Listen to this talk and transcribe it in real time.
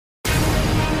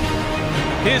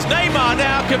Here's Neymar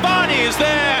now, Cavani is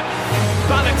there,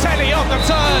 Balotelli on the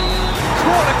turn,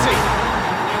 quality.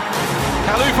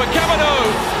 Kalou for Cavano,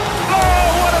 oh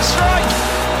what a strike!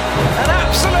 An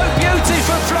absolute beauty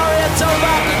from Florian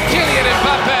Thauvin. Kylian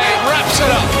Mbappé wraps it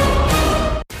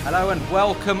up. Hello and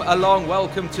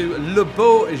welcome to Le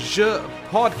Beau Jeu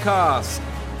podcast.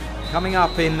 Coming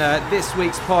up in this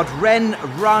week's pod, Rennes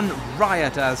run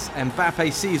riot as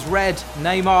Mbappé sees red,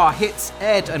 Neymar hits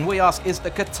Ed, and we ask, is the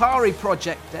Qatari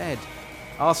project dead?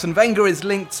 Arsene Wenger is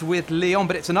linked with Lyon,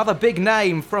 but it's another big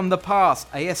name from the past,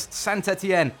 AS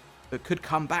Saint-Etienne, that could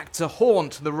come back to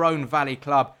haunt the Rhone Valley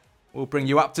club. We'll bring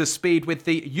you up to speed with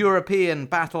the European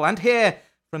battle and hear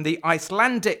from the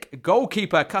Icelandic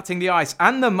goalkeeper cutting the ice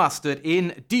and the mustard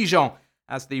in Dijon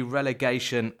as the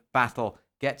relegation battle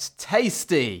gets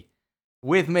tasty.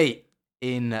 With me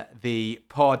in the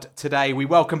pod today, we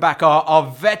welcome back our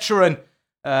veteran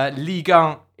Ligue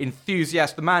 1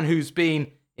 enthusiast, the man who's been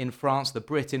in France, the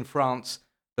Brit in France,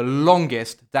 the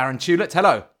longest, Darren Tulett.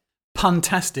 Hello.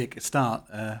 Fantastic start,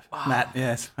 Matt.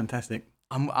 Yes, fantastic.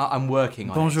 I'm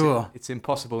working on Bonjour. it. It's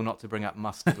impossible not to bring up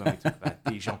mustard when we talk about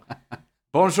Dijon.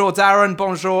 Bonjour, Darren.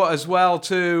 Bonjour as well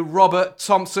to Robert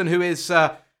Thompson, who is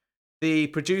the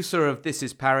producer of This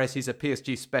Is Paris. He's a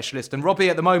PSG specialist. And Robbie,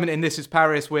 at the moment in This Is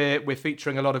Paris, we're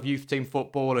featuring a lot of youth team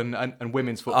football and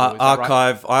women's football.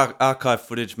 Archive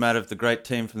footage, Matt, of the great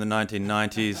team from the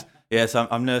 1990s. Yes, I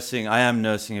am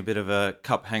nursing a bit of a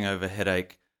cup hangover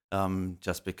headache.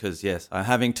 Just because, yes, I'm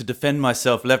having to defend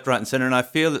myself left, right and centre, and I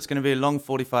feel it's going to be a long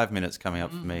 45 minutes coming up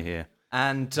for me here.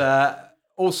 And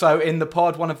also in the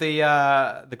pod, one of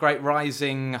the great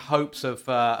rising hopes of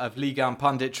Ligue 1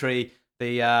 punditry,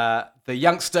 the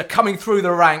youngster coming through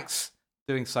the ranks,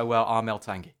 doing so well, Armel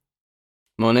Tanguy.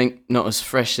 Morning. Not as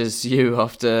fresh as you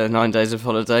after 9 days of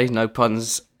holiday. No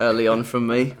puns early on from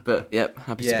me, but yep,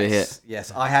 happy to be here.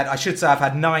 Yes, I should say I've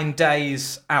had 9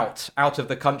 days out of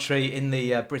the country in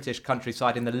the British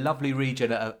countryside in the lovely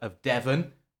region of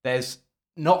Devon. There's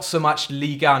not so much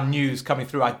Ligue 1 news coming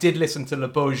through. I did listen to Le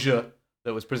Beau Jeu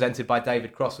that was presented by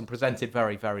David Cross and presented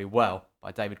very, very well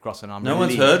by David Cross. And no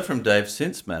one's heard from Dave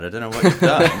since, Matt. I don't know what you've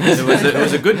done. it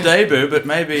was a good debut, but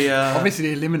maybe...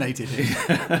 Obviously eliminated him.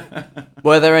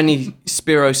 Were there any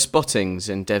Spiro spottings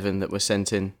in Devon that were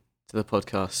sent in to the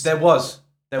podcast? There was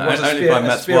only by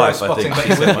Matt's Spiro wife, spotting, I but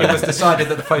think. it was decided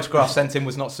that the photograph sent in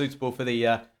was not suitable for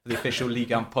the official Ligue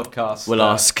 1 podcast. We'll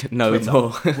ask no Twitter.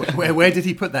 more. Where did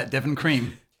he put that Devon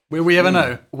cream? Will we ever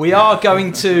know? We are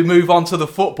going to move on to the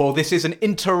football. This is an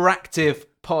interactive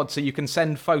pod, so you can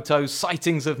send photos,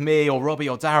 sightings of me or Robbie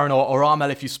or Darren or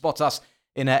Armel if you spot us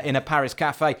in a Paris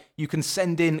cafe. You can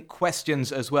send in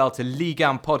questions as well to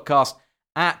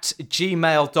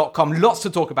ligue1podcast@gmail.com. Lots to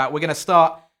talk about. We're going to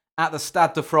start at the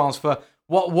Stade de France for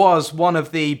what was one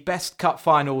of the best cup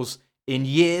finals in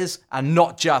years, and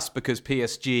not just because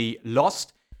PSG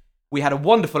lost. We had a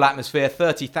wonderful atmosphere.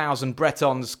 30,000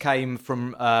 Bretons came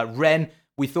from Rennes.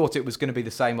 We thought it was going to be the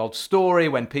same old story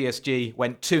when PSG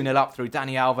went 2-0 up through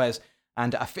Dani Alves.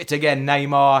 And a fit again,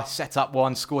 Neymar set up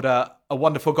one, scored a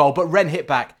wonderful goal. But Rennes hit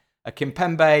back. A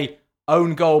Kimpembe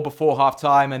own goal before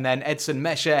half-time. And then Edson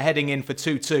Mesher heading in for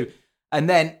 2-2. And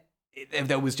then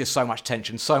there was just so much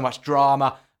tension, so much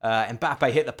drama.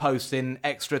 Mbappé hit the post in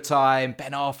extra time.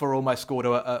 Ben Arfa almost scored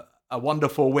a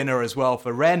wonderful winner as well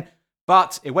for Rennes.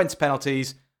 But it went to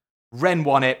penalties. Rennes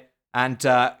won it. And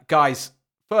guys,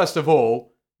 first of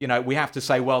all, we have to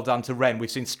say well done to Rennes. We've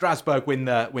seen Strasbourg win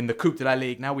the Coupe de la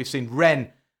Ligue. Now we've seen Rennes,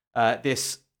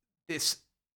 this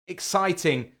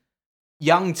exciting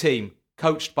young team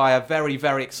coached by a very,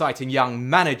 very exciting young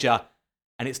manager.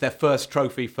 And it's their first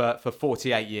trophy for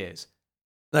 48 years.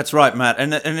 That's right, Matt.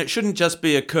 And it shouldn't just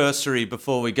be a cursory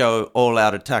before we go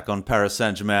all-out attack on Paris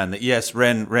Saint-Germain that, yes,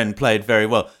 Rennes played very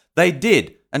well. They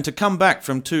did. And to come back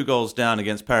from 2 goals down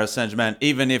against Paris Saint-Germain,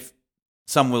 even if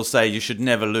some will say you should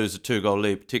never lose a 2-goal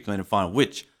lead, particularly in a final,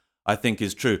 which I think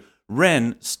is true,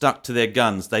 Rennes stuck to their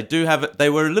guns. They do have it. They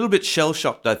were a little bit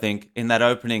shell-shocked, I think, in that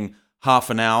opening half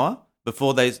an hour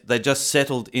before they just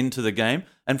settled into the game.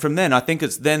 And from then, I think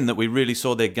it's then that we really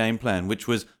saw their game plan, which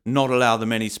was not allow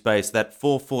them any space. That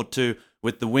 4-4-2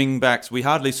 with the wing-backs. We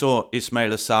hardly saw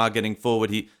Ismail Assar getting forward.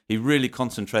 He really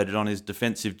concentrated on his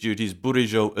defensive duties.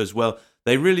 Bourigeaud as well.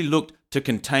 They really looked to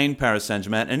contain Paris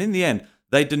Saint-Germain. And in the end,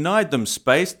 they denied them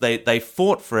space. They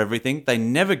fought for everything. They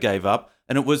never gave up.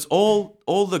 And it was all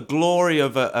the glory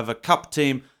of a cup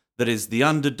team that is the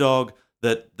underdog,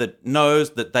 that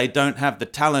knows that they don't have the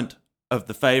talent of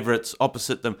the favourites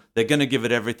opposite them. They're going to give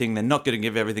it everything. They're not going to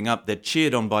give everything up. They're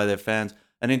cheered on by their fans.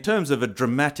 And in terms of a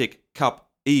dramatic cup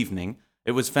evening,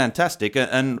 it was fantastic.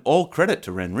 And all credit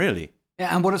to Rennes, really.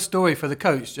 Yeah, and what a story for the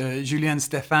coach, Julien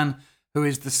Stéphan, who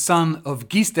is the son of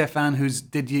Guy Stéphan, who's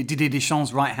Didier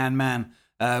Deschamps' right-hand man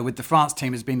with the France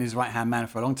team, has been his right-hand man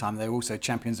for a long time. They were also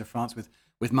champions of France with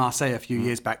Marseille a few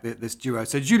years back, this duo.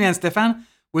 So Julien Stéphan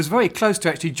was very close to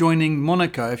actually joining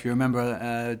Monaco, if you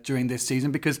remember, during this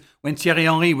season, because when Thierry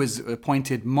Henry was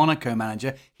appointed Monaco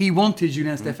manager, he wanted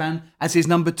Julien Stéphan as his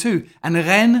number 2. And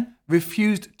Rennes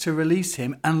refused to release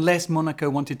him unless Monaco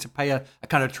wanted to pay a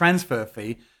kind of transfer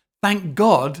fee. Thank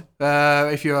God,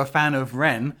 if you're a fan of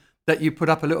Rennes, that you put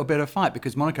up a little bit of fight,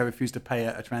 because Monaco refused to pay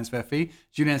a transfer fee.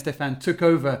 Julien Stéphan took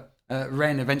over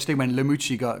Rennes eventually when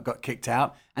Lemucci got kicked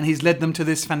out, and he's led them to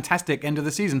this fantastic end of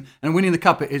the season. And winning the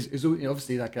cup is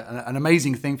obviously like an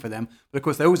amazing thing for them. But of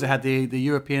course, they also had the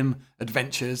European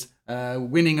adventures,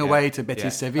 winning away to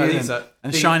Betis Sevilla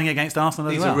and shining against Arsenal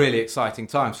as well. These are really exciting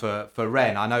times for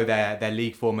Rennes. I know their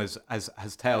league form has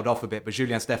tailed off a bit, but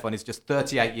Julien Stéphan is just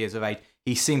 38 years of age.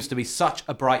 He seems to be such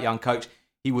a bright young coach.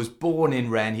 He was born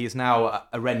in Rennes. He is now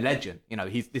a Rennes legend.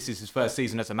 This is his first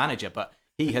season as a manager, but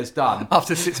he has done...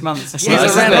 After 6 months. He's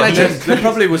a Rennes legend. There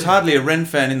probably was hardly a Rennes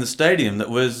fan in the stadium that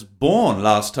was born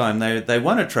last time they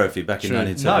won a trophy back in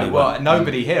 1971. No, well,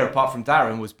 nobody here apart from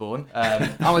Darren was born.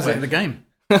 I was at the game.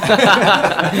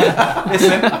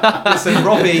 Listen,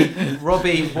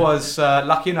 Robbie was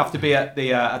lucky enough to be at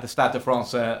the Stade de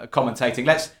France commentating.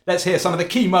 Let's hear some of the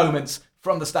key moments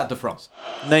from the Stade de France.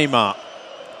 Neymar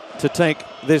to take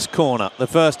this corner, the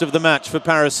first of the match for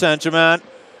Paris Saint-Germain.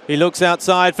 He looks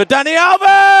outside for Dani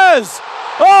Alves!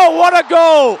 Oh, what a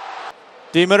goal!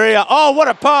 Di Maria, oh, what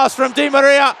a pass from Di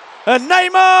Maria! And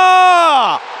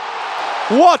Neymar!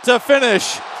 What a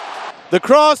finish! The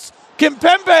cross,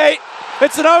 Kimpembe,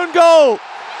 it's an own goal!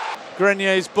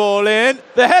 Grenier's ball in,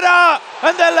 the header,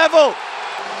 and they're level!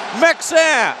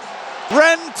 Mexer,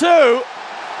 Rennes 2,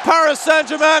 Paris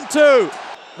Saint-Germain 2.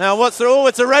 Now it's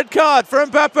a red card for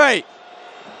Mbappé.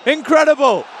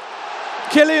 Incredible.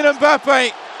 Kylian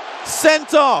Mbappé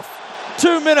sent off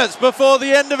 2 minutes before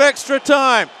the end of extra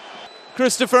time.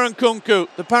 Christopher Nkunku,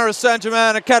 the Paris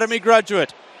Saint-Germain Academy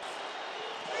graduate.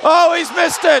 Oh, he's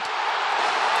missed it.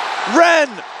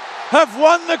 Rennes have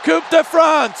won the Coupe de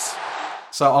France.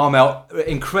 So, Armel,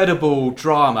 incredible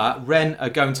drama. Rennes are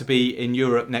going to be in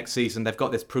Europe next season. They've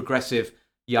got this progressive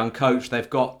young coach. They've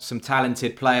got some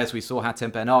talented players. We saw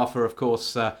Hatem Ben Arfa, of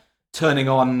course, turning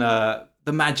on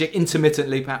the magic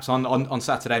intermittently, perhaps on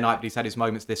Saturday night, but he's had his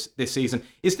moments this season.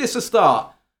 Is this a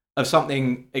start of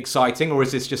something exciting, or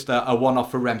is this just a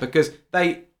one-off for Rennes? Because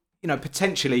they,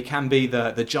 potentially can be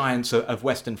the giants of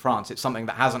Western France. It's something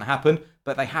that hasn't happened,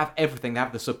 but they have everything. They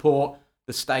have the support,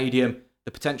 the stadium,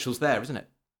 the potential's there, isn't it?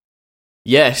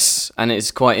 Yes, and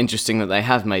it's quite interesting that they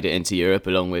have made it into Europe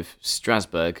along with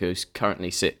Strasbourg, who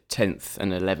currently sit 10th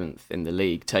and 11th in the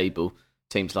league table.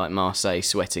 Teams like Marseille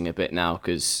sweating a bit now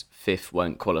because 5th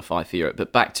won't qualify for Europe.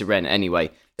 But back to Rennes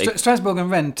anyway. Strasbourg and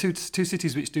Rennes, two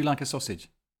cities which do like a sausage.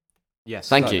 Yes.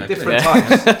 Thank you. Different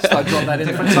times.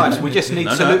 Different times. We just need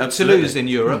Toulouse in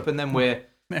Europe, and then we're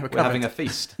having a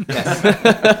feast.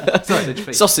 Yes. Sausage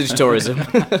feast. Sausage tourism.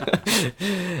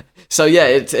 So yeah,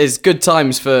 it's good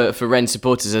times for Rennes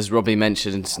supporters, as Robbie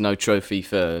mentioned. No trophy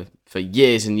for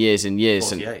years and years and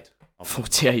years.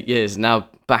 48 years now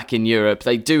back in Europe.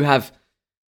 They do have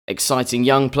exciting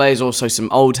young players, also some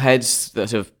old heads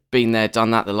that have been there,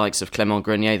 done that, the likes of Clément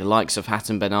Grenier, the likes of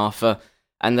Hatem Ben Arfa,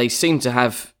 and they seem to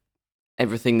have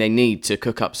everything they need to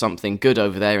cook up something good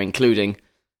over there, including,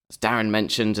 as Darren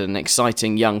mentioned, an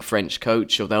exciting young French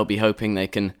coach, or they'll be hoping they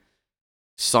can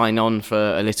sign on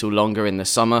for a little longer in the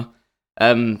summer.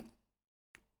 Going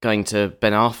to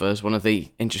Ben Arfa is one of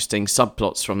the interesting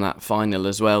subplots from that final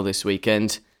as well this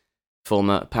weekend.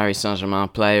 Former Paris Saint-Germain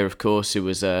player, of course, who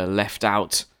was left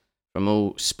out from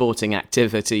all sporting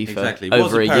activity for over a year.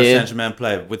 Was a Paris Saint-Germain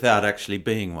player without actually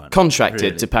being one.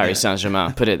 Contracted to Paris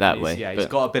Saint-Germain, put it that way. Yeah, he's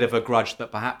got a bit of a grudge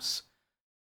that perhaps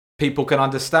people can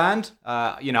understand.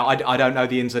 I don't know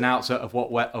the ins and outs of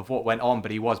what went on,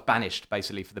 but he was banished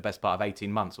basically for the best part of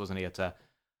 18 months, wasn't he,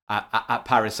 at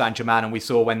Paris Saint-Germain? And we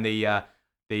saw when the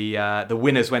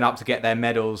winners went up to get their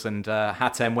medals, and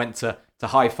Hatem went to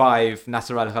high five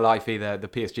Nasser Al Khelaifi, the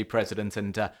PSG president,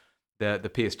 and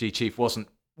the PSG chief wasn't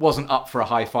up for a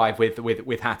high five with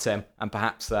Hatem, and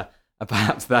perhaps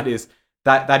that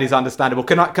is understandable.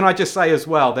 Can I just say as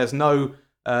well, there's no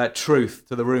truth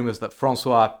to the rumours that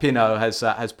Francois Pinault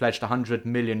has pledged 100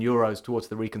 million euros towards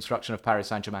the reconstruction of Paris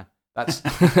Saint-Germain. That's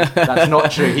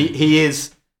not true. He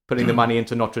is putting the money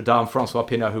into Notre Dame. Francois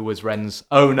Pinault, who was Rennes'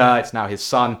 owner, it's now his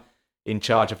son. in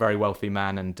charge, a very wealthy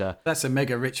man, and that's a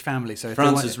mega rich family. So if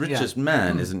France's richest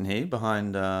man, isn't he?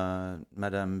 Behind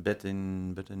Madame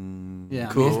Bettencourt.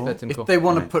 If they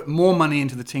want to put more money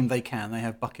into the team, they can. They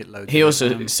have bucket loads. He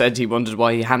also said he wondered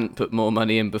why he hadn't put more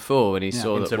money in before when he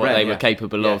saw that what they were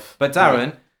capable of. But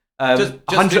Darren, Just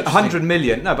 100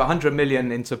 million. No, but 100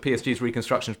 million into PSG's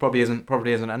reconstruction probably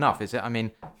isn't enough, is it? I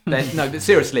mean, no, but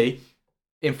seriously.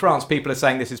 In France, people are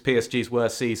saying this is PSG's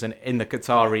worst season in the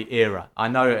Qatari era. I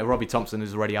know Robbie Thompson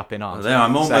is already up in arms.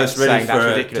 I'm almost ready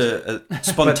for a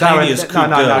spontaneous coup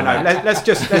No. Let's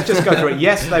just go through it.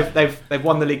 Yes, they've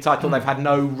won the league title. They've had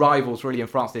no rivals really in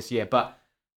France this year, but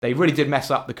they really did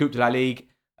mess up the Coupe de la Ligue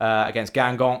against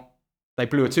Guingamp. They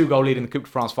blew a 2-goal lead in the Coupe de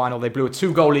France final. They blew a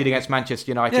 2-goal lead against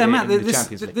Manchester United in the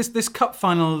Champions League. This cup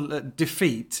final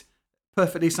defeat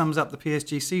perfectly sums up the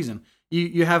PSG season.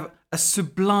 You have a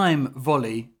sublime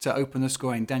volley to open the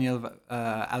scoring, Daniel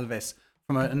Alves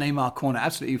from a Neymar corner,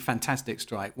 absolutely fantastic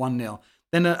strike, 1-0.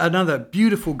 Then another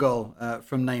beautiful goal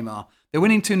from Neymar. They're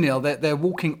winning 2-0. They're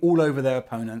walking all over their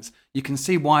opponents. You can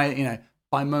see why,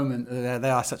 by moment, they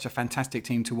are such a fantastic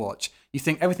team to watch. You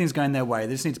think everything's going their way.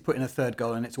 They just need to put in a third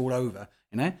goal and it's all over,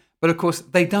 But of course,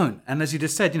 they don't. And as you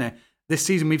just said, this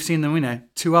season we've seen them,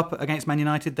 2 up against Man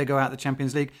United. They go out of the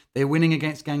Champions League. They're winning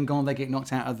against Guingamp. They get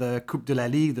knocked out of the Coupe de la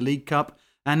Ligue, the League Cup.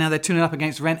 And now they're 2-0 up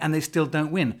against Rennes and they still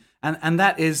don't win. And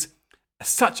that is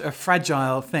such a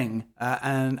fragile thing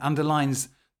and underlines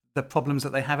the problems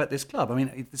that they have at this club. I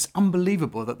mean, it's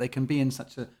unbelievable that they can be in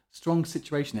such a strong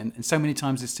situation in so many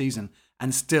times this season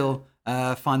and still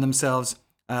find themselves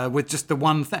with just the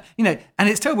one thing, and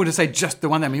it's terrible to say just the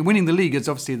one thing. I mean, winning the league is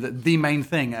obviously the main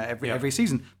thing every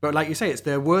season. But like you say, it's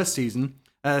their worst season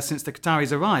since the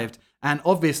Qataris arrived. And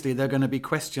obviously there are going to be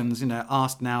questions,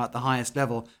 asked now at the highest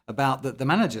level about the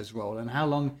manager's role and how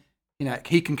long,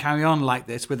 he can carry on like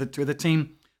this with a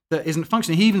team that isn't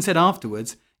functioning. He even said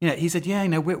afterwards, he said,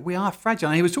 we are fragile.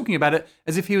 And he was talking about it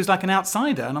as if he was like an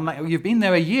outsider. And I'm like, you've been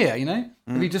there a year,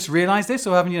 Have you just realised this,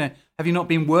 or have you not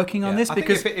been working on this?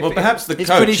 Because perhaps the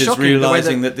coach is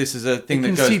realising that this is a thing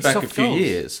that goes back a few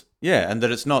years. Yeah, and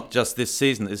that it's not just this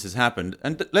season that this has happened.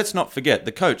 And let's not forget,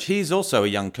 the coach, he's also a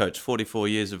young coach, 44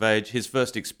 years of age, his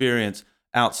first experience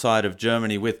outside of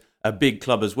Germany with a big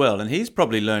club as well. And he's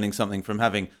probably learning something from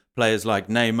having players like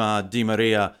Neymar, Di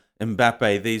Maria,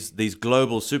 Mbappé, these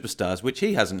global superstars, which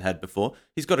he hasn't had before.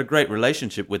 He's got a great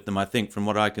relationship with them, I think, from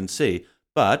what I can see.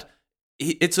 But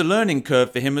it's a learning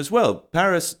curve for him as well.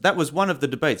 Paris, that was one of the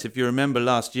debates, if you remember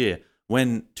last year,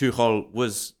 when Tuchel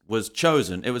was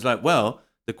chosen. It was like, well,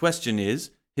 the question is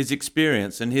his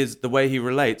experience and the way he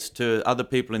relates to other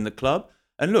people in the club.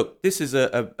 And look, this is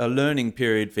a learning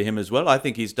period for him as well. I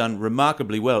think he's done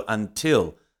remarkably well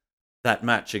until that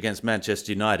match against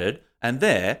Manchester United. And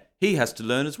there, he has to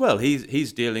learn as well.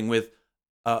 He's dealing with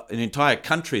an entire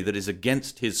country that is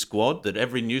against his squad, that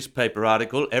every newspaper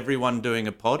article, everyone doing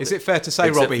a pod. Is it fair to say,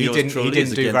 Robbie, he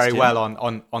didn't do very well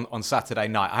on Saturday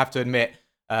night? I have to admit,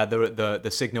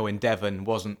 the signal in Devon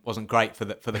wasn't great for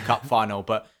the cup final,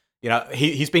 but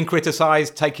he's been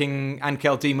criticised taking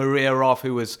Angel Di Maria off,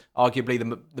 who was arguably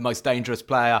the most dangerous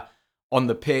player on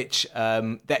the pitch.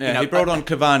 He brought on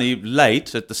Cavani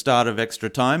late at the start of extra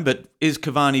time, but is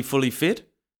Cavani fully fit?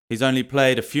 He's only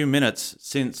played a few minutes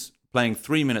since playing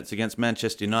 3 minutes against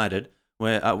Manchester United,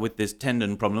 where with this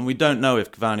tendon problem. We don't know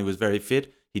if Cavani was very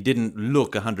fit. He didn't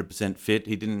look 100% fit.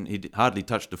 He hardly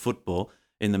touched a football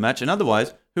in the match. And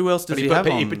otherwise, who else does he have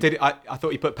on? I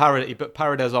thought he put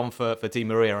Paredes on for Di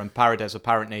Maria, and Paredes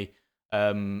apparently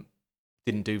didn't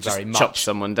do very much. Chopped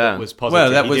someone down. Was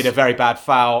positive. He did a very bad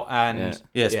foul. And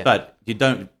but you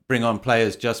don't bring on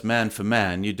players just man for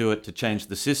man. You do it to change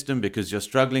the system because you're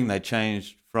struggling. They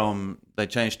changed to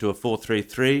a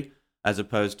 4-3-3 as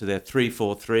opposed to their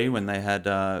 3-4-3 when they had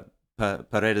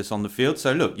Paredes on the field.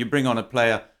 So look, you bring on a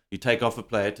player, you take off a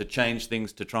player to change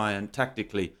things, to try and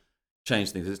tactically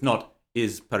change things. It's not,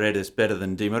 is Paredes better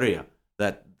than Di Maria?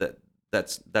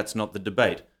 That's not the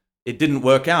debate. It didn't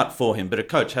work out for him, but a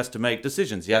coach has to make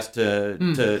decisions. He has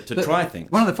to try things.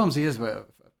 One of the problems he is,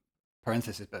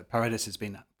 parenthesis, but Paredes has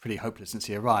been pretty hopeless since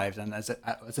he arrived, and as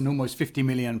an almost £50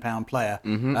 million player,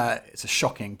 it's a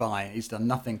shocking buy. He's done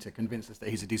nothing to convince us that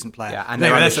he's a decent player. Yeah, and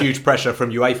they're under huge pressure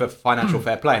from UEFA for financial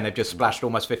fair play, and they've just splashed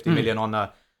almost 50 million on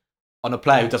a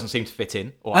player who doesn't seem to fit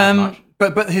in or as much.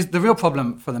 But the real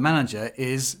problem for the manager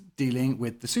is dealing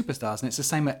with the superstars, and it's the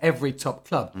same at every top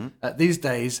club. These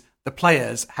days, the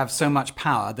players have so much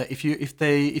power that if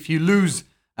you lose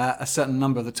a certain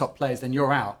number of the top players, then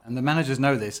you're out. And the managers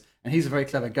know this, and he's a very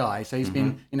clever guy. So he's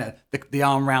been, the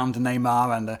arm round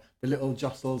Neymar and the little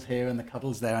jostles here and the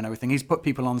cuddles there and everything. He's put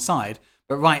people on side.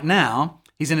 But right now,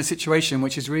 he's in a situation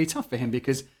which is really tough for him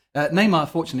because Neymar,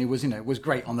 fortunately, was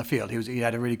great on the field. He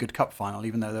had a really good cup final,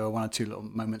 even though there were one or two little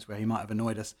moments where he might have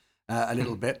annoyed us a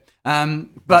little bit.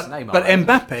 But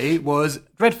Mbappe was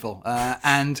dreadful.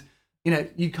 And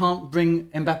you can't bring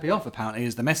Mbappe off, apparently,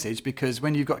 is the message, because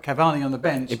when you've got Cavani on the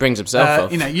bench... He brings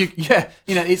himself off.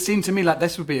 It seemed to me like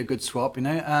this would be a good swap,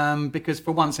 because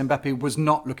for once Mbappe was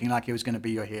not looking like he was going to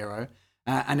be your hero.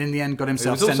 And in the end got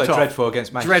himself sent off. It was also dreadful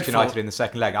against Manchester United in the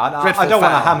second leg. I don't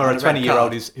want to hammer a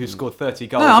 20-year-old who scored 30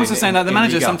 goals. No, I'm just saying that the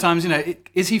manager sometimes,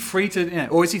 is he free to,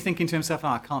 or is he thinking to himself,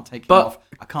 I can't take him off.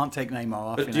 I can't take Neymar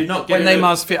off. But when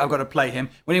Neymar's fit, I've got to play him.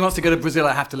 When he wants to go to Brazil,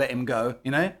 I have to let him go,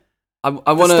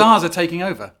 The stars are taking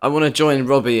over. I want to join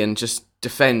Robbie and just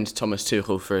defend Thomas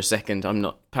Tuchel for a second. I'm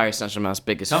not Paris Saint-Germain's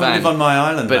biggest fan. Come live on my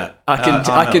island, but Matt.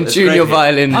 I can tune your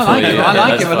violin for you. I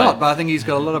like him a lot, but I think he's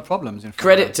got a lot of problems.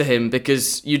 Credit to him,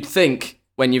 because you'd think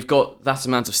when you've got that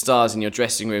amount of stars in your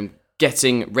dressing room,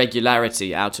 getting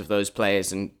regularity out of those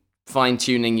players and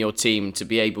fine-tuning your team to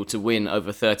be able to win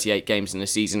over 38 games in a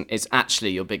season is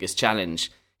actually your biggest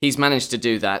challenge. He's managed to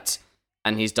do that,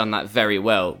 and he's done that very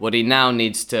well. What he now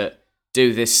needs to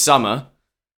do this summer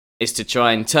is to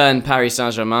try and turn Paris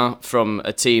Saint-Germain from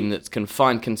a team that can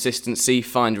find consistency,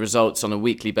 find results on a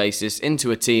weekly basis, into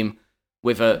a team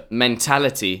with a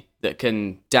mentality that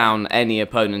can down any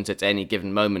opponent at any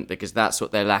given moment, because that's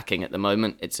what they're lacking at the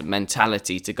moment. It's a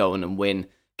mentality to go on and win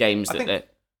games that they're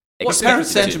expected Paris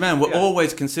to. Saint-Germain were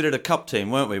always considered a cup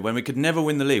team, weren't we, when we could never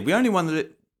win the league. We only won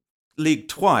the league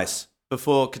twice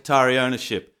before Qatari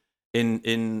ownership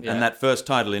in that first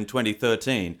title in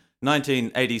 2013.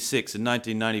 1986 and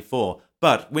 1994,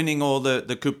 but winning all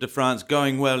the Coupe de France,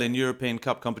 going well in European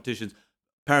Cup competitions.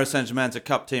 Paris Saint-Germain's a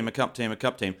cup team.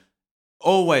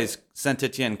 Always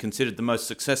Saint-Etienne considered the most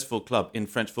successful club in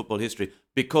French football history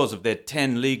because of their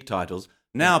 10 league titles.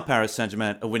 Now Paris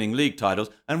Saint-Germain are winning league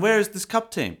titles, and where is this cup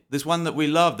team? This one that we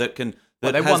love that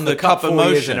has won the cup 4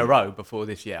 emotion. years in a row before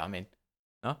this year. I mean,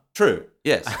 no? True.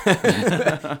 Yes.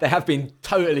 They have been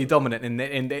totally dominant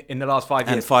in the last 5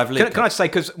 years. And 5 league. Can I just say,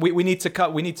 because we need to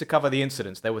cover the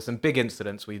incidents. There were some big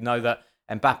incidents. We know that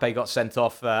Mbappe got sent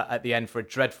off at the end for a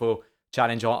dreadful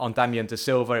challenge on Damien De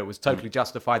Silva. It was totally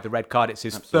justified. The red card. It's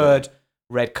his third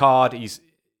red card. He's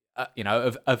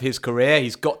of his career.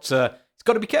 He's got to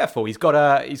be careful. He's got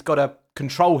to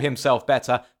control himself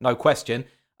better. No question.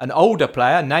 An older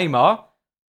player, Neymar,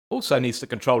 also needs to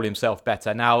control himself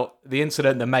better. Now, the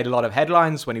incident that made a lot of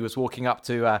headlines when he was walking up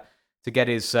to get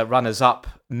his runners-up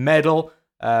medal,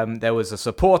 there was a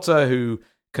supporter who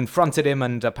confronted him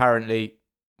and apparently,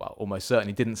 almost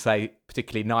certainly didn't say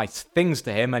particularly nice things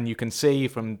to him. And you can see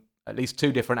from at least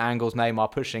 2 different angles,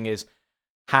 Neymar pushing his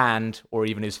hand or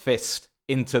even his fist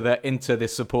into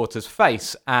this supporter's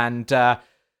face. And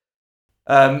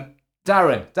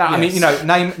Darren. Yes. I mean,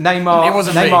 Neymar. It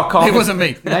wasn't Neymar me. Can't, it wasn't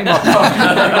me. Neymar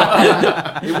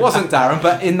can't. It wasn't Darren.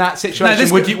 But in that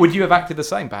situation, would you have acted the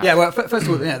same? Perhaps? Yeah. Well, first of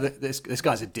all, this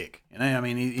guy's a dick. I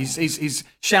mean, he's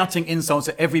shouting insults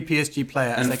at every PSG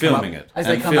player as they come up,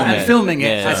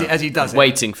 as he does it,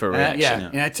 waiting for a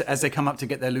reaction. As they come up to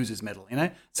get their losers medal.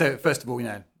 So first of all,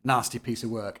 nasty piece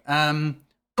of work.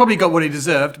 Probably got what he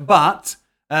deserved, but.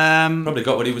 Probably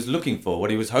got what he was looking for, what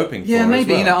he was hoping for. Yeah,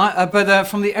 maybe. As well. But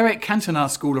from the Eric Cantona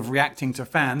school of reacting to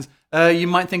fans, you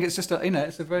might think it's just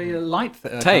it's a very light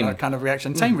kind of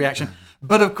reaction, tame reaction.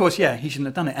 But of course, he shouldn't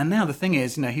have done it. And now the thing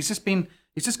is, he's just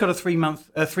got a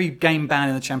 3-game ban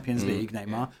in the Champions League,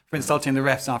 Neymar, for insulting the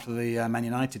refs after the Man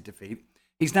United defeat.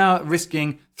 He's now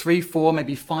risking 3, 4,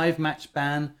 maybe 5 match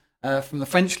ban. From the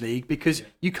French league, because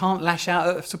you can't lash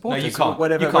out at supporters. No, you can't.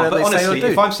 Whatever But they honestly, say or do.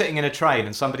 if I'm sitting in a train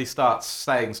and somebody starts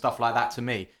saying stuff like that to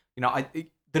me,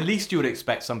 the least you would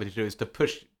expect somebody to do is to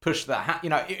push that.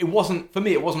 It wasn't, for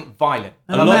me. It wasn't violent.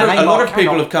 A lot of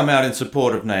people have come out in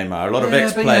support of Neymar. A lot of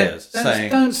ex-players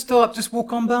saying, "Don't stop. Just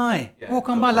walk on by. Walk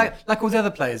on by, like all the other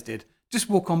players did." Just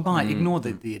walk on by, ignore the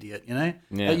idiot,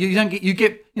 Yeah. You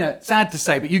get, sad to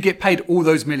say, but you get paid all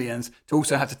those millions to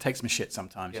also have to take some shit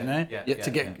sometimes,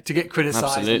 to get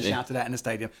criticised and shouted at in the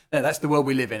stadium. Yeah, that's the world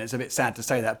we live in. It's a bit sad to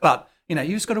say that, but you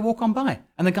just got to walk on by,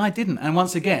 and the guy didn't. And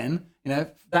once again,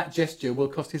 that gesture will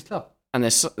cost his club. And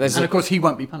there's of course he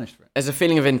won't be punished for it. There's a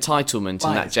feeling of entitlement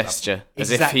in that gesture, as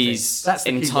if he's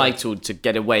entitled to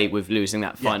get away with losing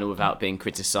that final without being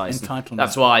criticised. Entitlement.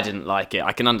 That's why I didn't like it.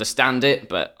 I can understand it,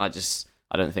 but I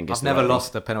don't think it's. I've never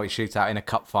lost a penalty shootout in a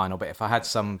cup final, but if I had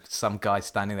some guy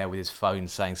standing there with his phone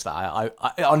saying stuff,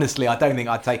 I honestly, I don't think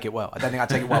I'd take it well. But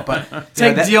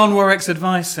take Dionne Warwick's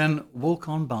advice and walk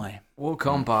on by. Walk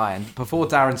on by, and before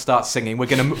Darren starts singing, we're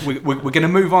gonna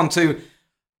move on to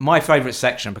my favourite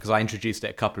section, because I introduced it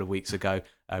a couple of weeks ago,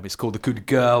 it's called the Coup de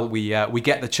Gueule. We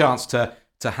get the chance to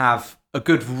have a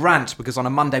good rant, because on a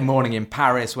Monday morning in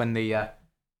Paris, when the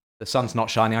sun's not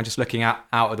shining, I'm just looking out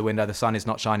of the window, the sun is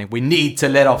not shining. We need to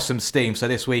let off some steam. So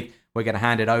this week, we're going to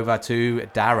hand it over to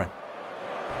Darren.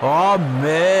 Oh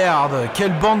merde,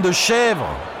 quelle bande de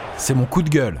chèvres! C'est mon coup de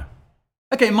gueule.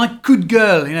 Okay, my coup de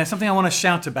gueule, something I want to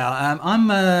shout about. I'm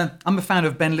a fan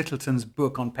of Ben Littleton's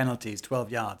book on penalties,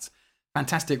 12 Yards.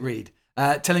 Fantastic read.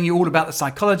 Telling you all about the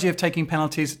psychology of taking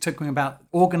penalties, talking about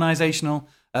organisational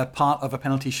part of a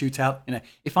penalty shootout.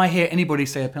 If I hear anybody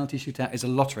say a penalty shootout is a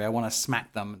lottery, I want to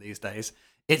smack them these days.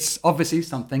 It's obviously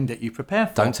something that you prepare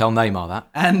for. Don't tell Neymar that.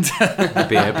 And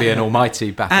It'd be an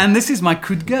almighty battle. And this is my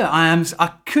coup de gueule. I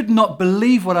could not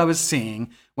believe what I was seeing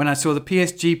when I saw the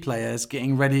PSG players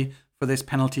getting ready for this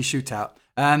penalty shootout.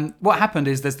 What happened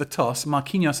is there's the toss.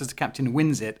 Marquinhos as the captain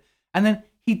wins it. And then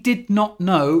he did not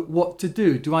know what to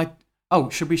do.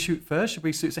 Should we shoot first? Should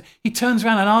we shoot second? He turns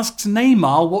around and asks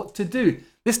Neymar what to do.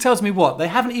 This tells me what? They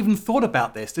haven't even thought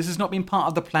about this. This has not been part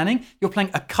of the planning. You're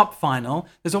playing a cup final.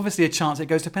 There's obviously a chance it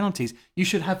goes to penalties. You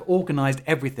should have organised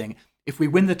everything. If we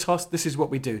win the toss, this is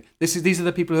what we do. These are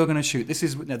the people who are going to shoot. This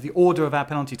is the order of our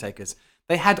penalty takers.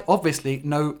 They had obviously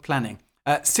no planning.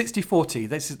 60-40,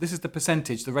 this is the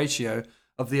percentage, the ratio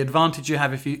of the advantage you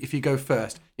have if you go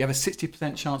first. You have a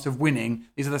 60% chance of winning.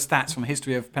 These are the stats from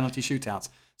history of penalty shootouts.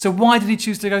 So why did he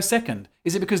choose to go second?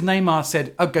 Is it because Neymar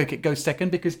said, go second,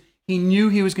 because he knew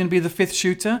he was going to be the fifth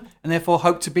shooter and therefore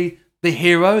hoped to be the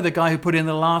hero, the guy who put in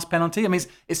the last penalty? I mean,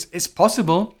 it's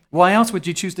possible. Why else would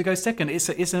you choose to go second? It's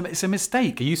a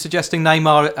mistake. Are you suggesting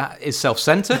Neymar is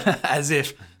self-centered? As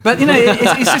if. But,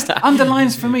 it just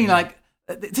underlines for me, like,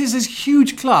 this is this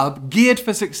huge club geared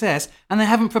for success, and they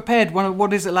haven't prepared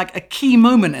what is like a key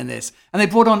moment in this. And they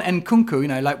brought on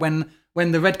Nkunku, like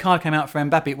when the red card came out for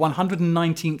Mbappé,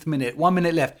 119th minute, 1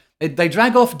 minute left. They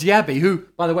drag off Diaby, who,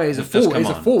 by the way, is a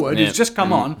forward who's just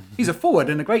come on. He's a forward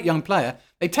and a great young player.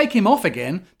 They take him off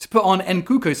again to put on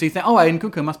Nkunku. So you think,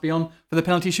 Nkunku must be on for the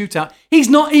penalty shootout. He's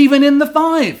not even in the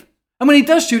 5. And when he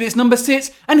does shoot, it's number 6,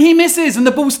 and he misses, and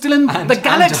the ball's still in the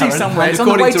galaxy somewhere. It's on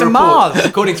the way to Mars.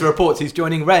 According to reports, he's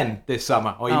joining Rennes this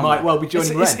summer, or he might well be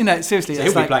joining Rennes. Seriously, so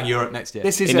he'll be playing Europe next year.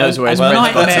 This is he knows where his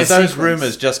nightmare. So those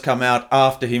rumours just come out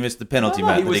after he missed the penalty,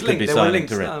 Matt, that he could be signing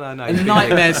to Rennes. A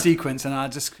nightmare sequence, and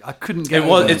I couldn't get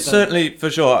over it. It's certainly, for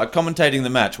sure, commentating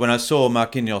the match, when I saw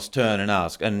Marquinhos turn and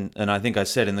ask, and I think I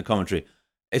said in the commentary,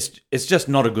 it's just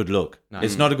not a good look. No.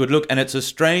 It's not a good look, and it's a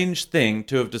strange thing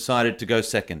to have decided to go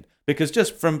second. Because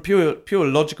just from pure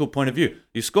logical point of view,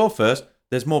 you score first,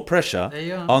 there's more pressure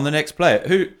on the next player.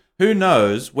 Who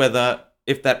knows whether,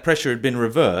 if that pressure had been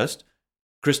reversed,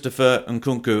 Christopher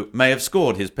Nkunku may have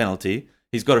scored his penalty.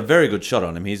 He's got a very good shot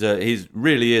on him. He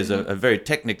really is a very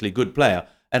technically good player.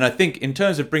 And I think in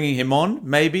terms of bringing him on,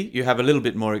 maybe you have a little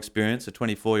bit more experience, a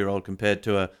 24-year-old compared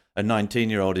to a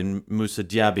 19-year-old in Moussa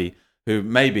Dembélé, who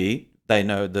maybe they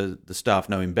know, the staff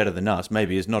know him better than us,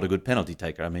 maybe is not a good penalty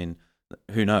taker. I mean,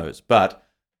 who knows? But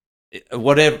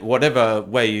whatever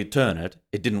way you turn it,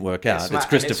 it didn't work out. It's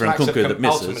Christopher Nkunku that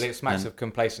misses. Ultimately, it smacks of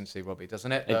complacency, Robbie, doesn't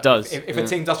it? It does. If a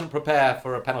team doesn't prepare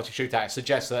for a penalty shootout, it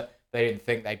suggests that they didn't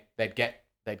think they'd get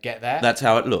there. That's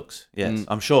how it looks. Yes,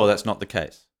 I'm sure that's not the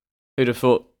case. Who'd have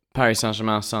thought Paris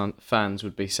Saint-Germain fans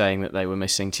would be saying that they were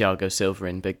missing Thiago Silva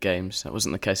in big games? That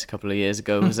wasn't the case a couple of years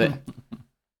ago, was it?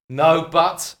 No,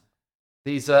 but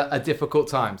these are difficult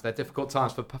times. They're difficult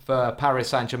times for Paris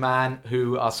Saint-Germain,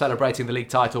 who are celebrating the league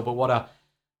title, but what a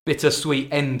bittersweet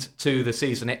end to the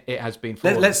season it has been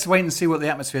for them. Let's wait and see what the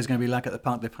atmosphere is going to be like at the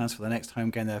Parc des Princes for the next home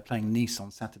game. They're playing Nice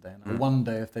on Saturday. And I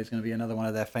wonder if there's going to be another one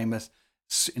of their famous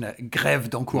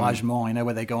grève d'encouragement,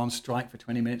 where they go on strike for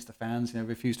 20 minutes, the fans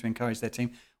refuse to encourage their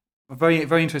team. I'm very,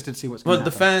 very interested to see what's going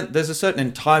to happen. There's a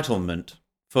certain entitlement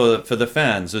for the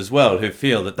fans as well, who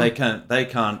feel that they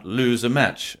can't lose a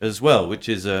match as well, which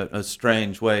is a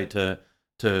strange way to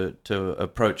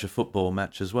approach a football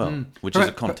match as well, which is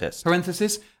a contest.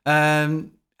 Parenthesis.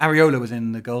 Areola was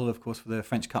in the goal, of course, for the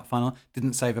French Cup final.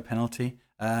 Didn't save a penalty.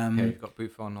 You've got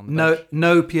Buffon on the bench.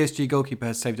 No PSG goalkeeper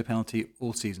has saved a penalty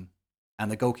all season,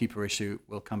 and the goalkeeper issue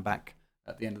will come back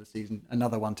at the end of the season.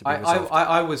 Another one to be resolved.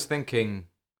 I was thinking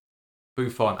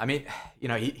Buffon. I mean,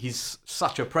 he's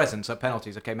such a presence at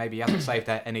penalties. Okay, maybe he hasn't saved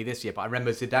any this year, but I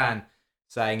remember Zidane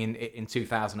saying in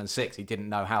 2006 he didn't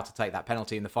know how to take that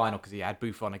penalty in the final because he had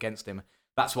Buffon against him.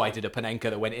 That's why he did a Panenka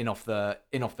that went in off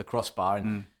the crossbar.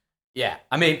 And yeah,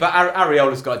 I mean, but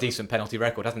Areola's got a decent penalty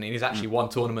record, hasn't he? He's actually won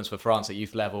tournaments for France at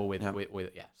youth level with a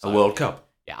World Cup.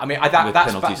 Yeah, I mean,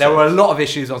 there were a lot of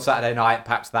issues on Saturday night.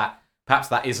 Perhaps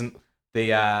that isn't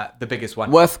the biggest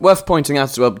one. Worth pointing out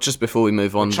as well, just before we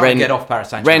move on, Rennes get off Paris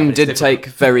Saint-Germain. Rennes did take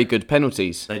very good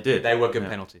penalties. They did. They were good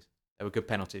penalties. They were good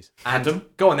penalties. And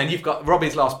go on then, you've got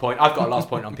Robbie's last point. I've got a last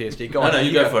point on PSG. Go on. No,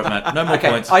 you go for it, Matt. No more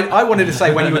points. I wanted to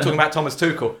say, when you were talking about Thomas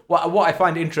Tuchel, what I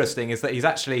find interesting is that he's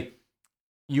actually,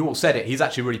 you all said it, he's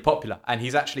actually really popular. And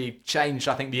he's actually changed,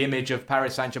 I think, the image of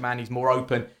Paris Saint-Germain. He's more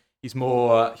open. He's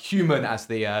more human, as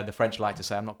the French like to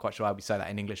say. I'm not quite sure how we say that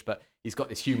in English, but he's got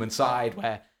this human side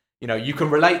where, you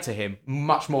can relate to him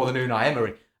much more than Unai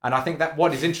Emery. And I think that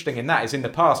what is interesting in that is, in the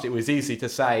past, it was easy to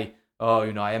say, oh,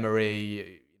 Unai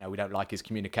Emery, we don't like his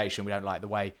communication. We don't like the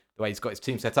way he's got his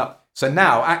team set up. So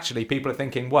now, actually, people are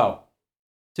thinking, well,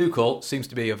 Tuchel seems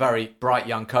to be a very bright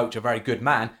young coach, a very good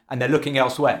man, and they're looking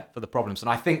elsewhere for the problems. And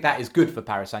I think that is good for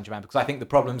Paris Saint-Germain, because I think the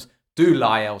problems do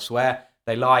lie elsewhere.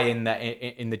 They lie in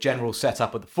the general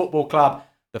setup of the football club,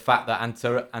 the fact that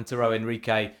Antero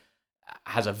Henrique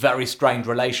has a very strained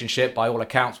relationship, by all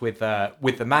accounts, with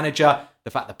the manager. The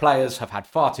fact that players have had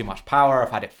far too much power, have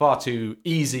had it far too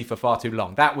easy for far too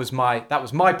long. That was my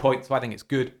point. So I think it's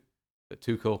good that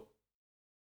Tuchel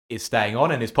is staying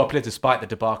on and is popular despite the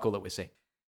debacle that we're seeing.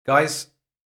 Guys,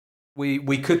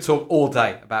 we could talk all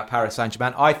day about Paris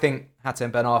Saint-Germain. I think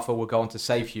Hatem Ben Arfa will go on to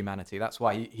save humanity. That's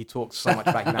why he talks so much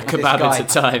about humanity. Commandments of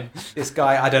time. This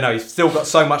guy, I don't know, he's still got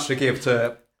so much to give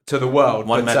to the world.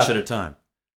 One match at a time.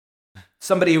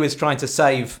 Somebody who is trying to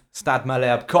save Stade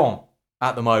Malherbe Caen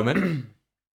at the moment,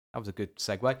 that was a good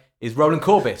segue, is Roland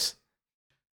Courbis,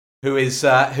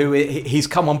 he's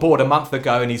come on board a month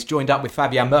ago, and he's joined up with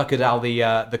Fabien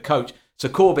Mercadal, the coach. So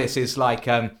Courbis is like,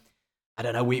 I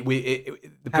don't know, the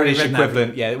British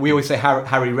equivalent. Yeah, we always say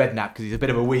Harry Redknapp, because he's a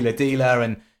bit of a wheeler dealer,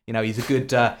 and he's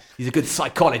a good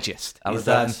psychologist.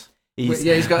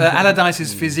 He's got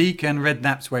Allardyce's physique and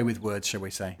Redknapp's way with words, shall we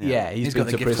say? Yeah, he's been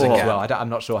to prison as well. I'm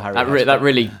not sure Harry. That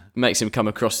really makes him come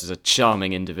across as a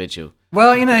charming individual.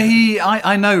 Well,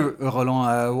 I know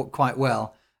Roland quite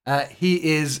well.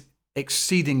 He is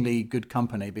exceeding good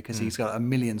company, because he's got a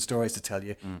million stories to tell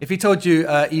you. If he told you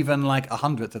even like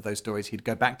 100th of those stories, he'd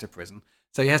go back to prison.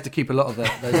 So he has to keep a lot of those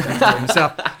things to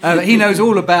himself. He knows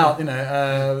all about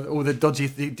all the dodgy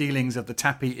dealings of the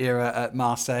Tapie era at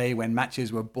Marseille, when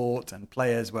matches were bought and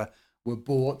players were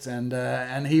bought,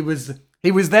 and he was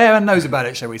there and knows about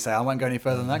it, shall we say. I won't go any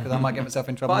further than that, because I might get myself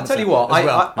in trouble. But I tell you what,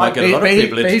 I get a lot of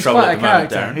people into trouble at the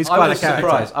moment, Darren. He's quite a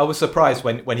character. I was surprised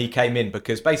when he came in,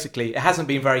 because basically it hasn't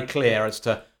been very clear as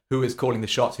to who is calling the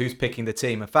shots, who's picking the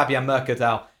team. And Fabien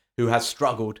Mercadal, who has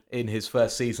struggled in his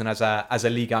first season as a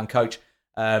Ligue 1 coach,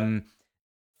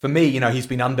 for me, he's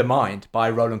been undermined by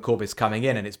Roland Courbis coming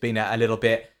in, and it's been a little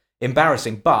bit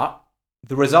embarrassing. But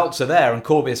the results are there, and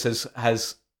Courbis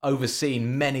has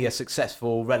overseen many a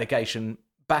successful relegation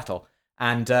battle.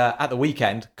 And at the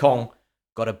weekend, Caen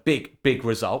got a big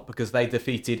result, because they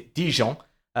defeated Dijon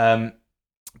by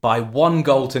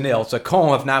 1-0. So Caen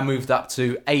have now moved up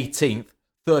to 18th,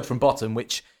 third from bottom,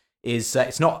 which is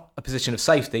it's not a position of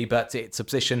safety, but it's a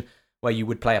position where you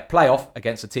would play a playoff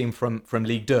against a team from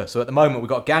Ligue 2. So at the moment, we've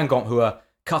got Guingamp, who are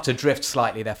cut adrift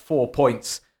slightly. They're 4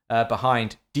 points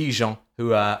behind Dijon,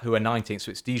 who are 19th. So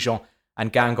it's Dijon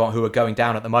and Guingamp who are going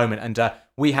down at the moment. And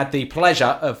we had the pleasure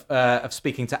of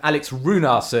speaking to Alex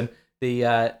Runarsson,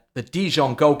 the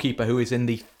Dijon goalkeeper, who is in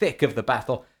the thick of the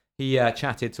battle. He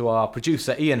chatted to our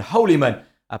producer Ian Holyman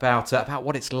about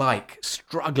what it's like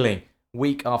struggling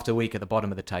week after week at the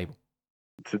bottom of the table.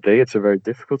 Today it's a very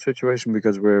difficult situation,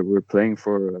 because we're playing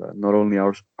for not only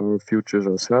our futures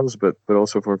ourselves, but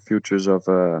also for futures of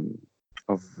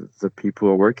the people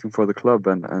who are working for the club,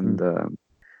 and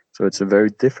so it's a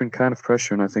very different kind of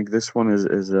pressure. And I think this one is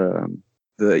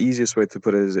the easiest way to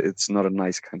put it is it's not a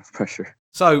nice kind of pressure.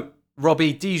 So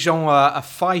Robbie, Dijon are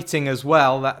fighting as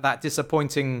well. That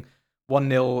disappointing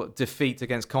 1-0 defeat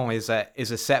against Caen is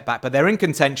a setback, but they're in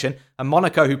contention. And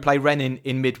Monaco, who play Rennes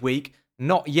in midweek,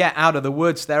 not yet out of the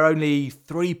woods. They're only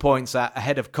 3 points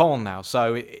ahead of Caen now,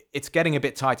 so it's getting a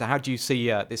bit tighter. How do you see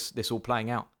this all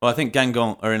playing out? Well, I think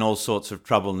Guingamp are in all sorts of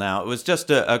trouble now. It was just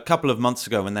a couple of months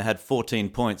ago, when they had 14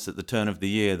 points at the turn of the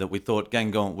year, that we thought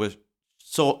Guingamp was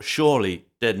surely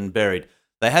dead and buried.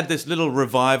 They had this little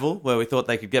revival where we thought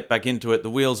they could get back into it. The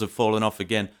wheels have fallen off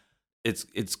again.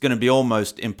 It's going to be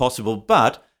almost impossible,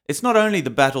 but it's not only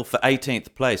the battle for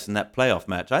 18th place in that playoff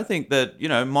match. I think that,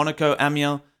 Monaco,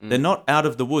 Amiens, they're not out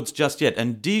of the woods just yet.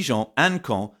 And Dijon and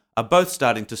Caen are both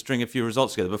starting to string a few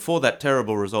results together. Before that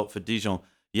terrible result for Dijon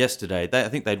yesterday, I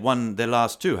think they'd won their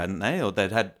last two, hadn't they? Or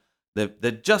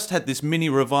they'd just had this mini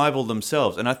revival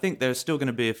themselves. And I think there's still going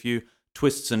to be a few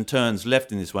twists and turns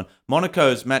left in this one.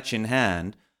 Monaco's match in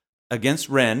hand against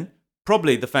Rennes,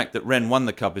 probably the fact that Rennes won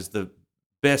the cup is the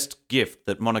best gift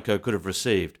that Monaco could have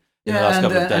received in the last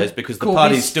couple of days, because the Corbis,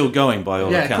 party's still going by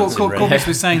all accounts. Corbis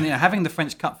was saying that having the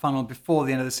French Cup final before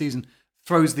the end of the season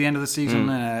throws the end of the season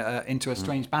into a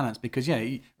strange balance, because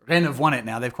Rennes have won it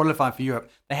now. They've qualified for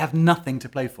Europe. They have nothing to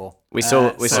play for. We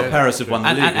saw Paris have won the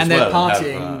league and as they're well.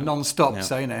 partying non-stop.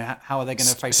 So how are they going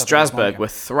to face Strasbourg were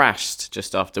thrashed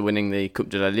just after winning the Coupe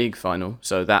de la Ligue final.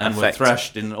 So that and were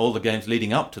thrashed in all the games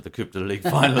leading up to the Coupe de la Ligue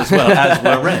final as well, as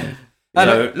were Rennes.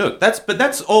 So look,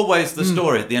 that's always the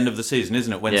story at the end of the season,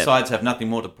 isn't it? When sides have nothing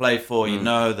more to play for, you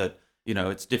know that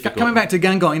it's difficult. Coming back to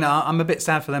Guingamp, I'm a bit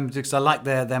sad for them because I like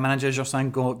their manager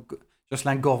Jocelyn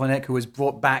Gourvenec, who was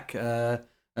brought back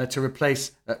to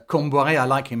replace Comboiré. I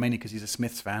like him mainly because he's a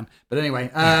Smiths fan. But anyway,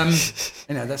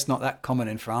 that's not that common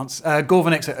in France.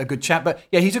 Gourvenec's a good chap, but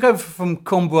he took over from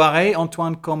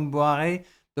Antoine Comboiré,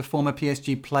 the former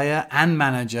PSG player and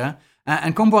manager,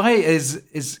 and Comboiré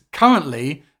is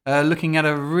currently looking at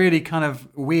a really kind of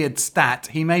weird stat.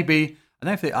 He may be,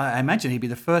 I imagine he'd be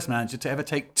the first manager to ever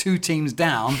take two teams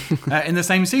down in the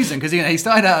same season, because he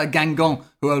started out at Guingamp,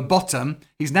 who are bottom.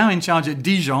 He's now in charge at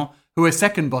Dijon, who are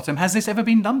second bottom. Has this ever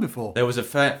been done before? There was a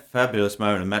fabulous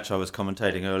moment, a match I was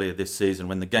commentating earlier this season,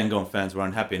 when the Guingamp fans were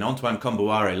unhappy, and Antoine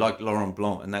Comboiré, like Laurent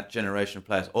Blanc and that generation of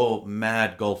players, all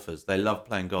mad golfers. They love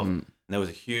playing golf. And there was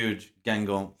a huge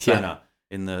Guingamp banner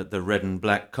in the red and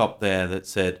black cop there that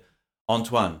said,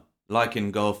 Antoine, like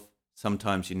in golf,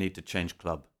 sometimes you need to change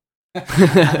club.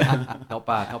 Not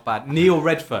bad. Neil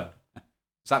Redfern.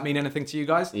 Does that mean anything to you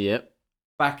guys? Yep.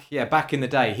 Back in the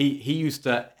day, he used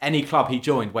to, any club he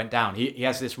joined went down. He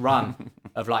has this run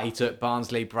of he took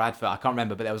Barnsley, Bradford, I can't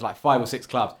remember, but there was 5 or 6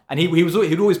 clubs, and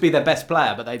he'd always be their best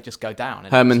player, but they'd just go down.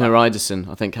 Herman Hreiderson,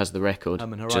 I think, has the record.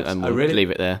 Herman Hreiderson. And we'll really?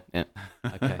 leave it there. Yeah.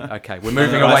 Okay. We're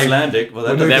moving away. Icelandic.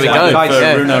 Well, there we go.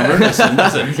 Runarsson,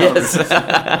 does it?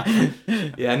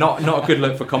 Yes. Yeah, not a good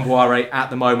look for Comboiré at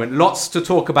the moment. Lots to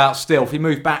talk about still. If we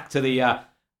move back to the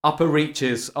upper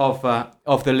reaches of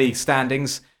the league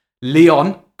standings,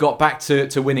 Lyon got back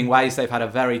to winning ways. They've had a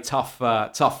very tough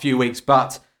few weeks,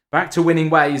 but back to winning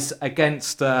ways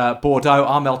against Bordeaux.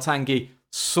 Armel Tanguy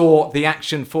saw the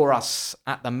action for us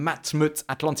at the Matmut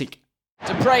Atlantique.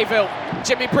 To Préville,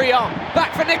 Jimmy Briand,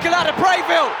 back for Nicolas de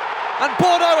Préville, and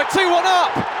Bordeaux are 2-1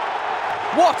 up.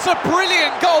 What a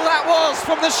brilliant goal that was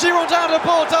from the Girondins de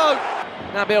Bordeaux.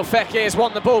 Nabil Fekir has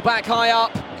won the ball back high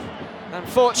up.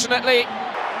 Unfortunately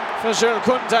for Jules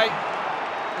Koundé,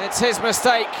 it's his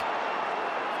mistake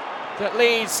that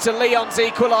leads to Lyon's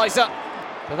equaliser.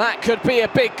 But that could be a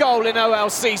big goal in OL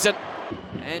season.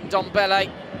 And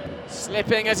Dembélé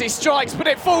slipping as he strikes, but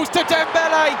it falls to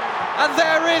Dembélé, and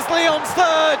there is Lyon's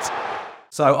third.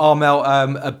 So Armel,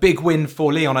 a big win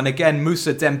for Lyon, and again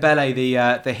Moussa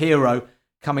Dembélé, the hero,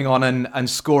 coming on and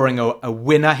scoring a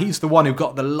winner. He's the one who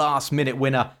got the last-minute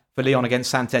winner for Lyon against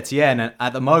Saint-Etienne, and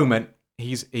at the moment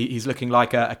he's looking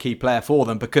like a key player for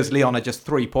them, because Lyon are just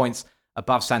 3 points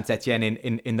above Saint-Etienne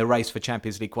in the race for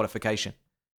Champions League qualification.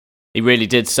 He really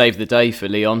did save the day for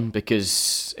Lyon,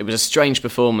 because it was a strange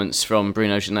performance from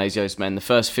Bruno Genesio's men. The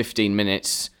first 15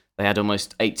 minutes, they had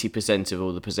almost 80% of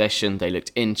all the possession. They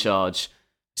looked in charge,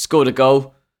 scored a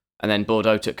goal, and then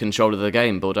Bordeaux took control of the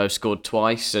game. Bordeaux scored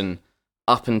twice, and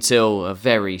up until a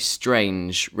very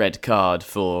strange red card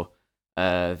for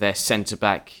their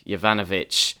centre-back,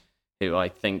 Jovanovic, who I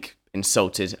think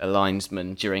insulted a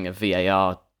linesman during a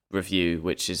VAR review,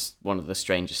 which is one of the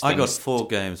strangest things. I got 4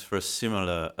 games for a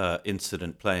similar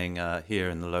incident playing here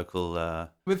in the local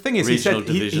the thing is, regional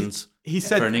divisions. He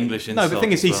said for an English no, insult. the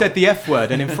thing is, he said the F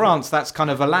word, and in France that's kind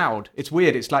of allowed. It's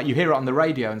weird. It's like you hear it on the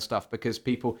radio and stuff, because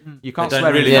people you can't They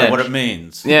swear. don't really in know what it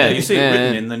means. Yeah, You see it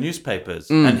written yeah. in the newspapers,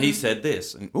 and he said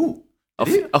this, and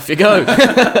Off you go.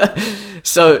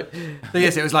 So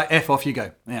yes, it was like F off you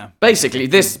go. Yeah. basically,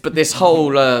 this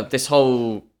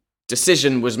whole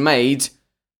decision was made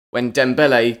when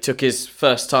Dembélé took his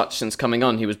first touch since coming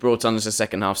on. He was brought on as a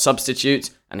second half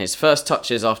substitute, and his first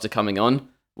touches after coming on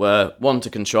were one to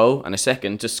control and a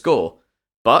second to score.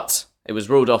 But it was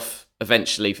ruled off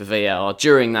eventually for VAR.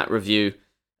 During that review,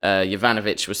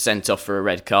 Jovanovic was sent off for a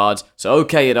red card. So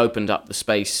it opened up the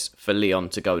space for Lyon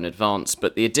to go and advance,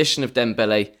 but the addition of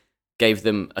Dembélé gave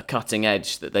them a cutting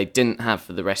edge that they didn't have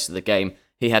for the rest of the game.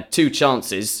 He had 2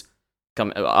 chances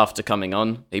after coming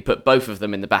on. He put both of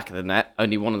them in the back of the net.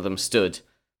 Only one of them stood.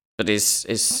 But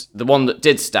is the one that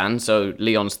did stand, so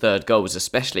Lyon's third goal, was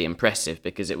especially impressive,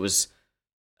 because it was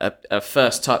a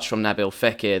first touch from Nabil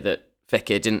Fekir that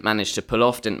Fekir didn't manage to pull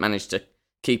off, didn't manage to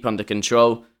keep under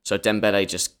control. So Dembélé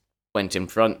just went in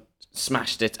front,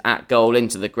 smashed it at goal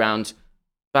into the ground,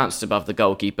 bounced above the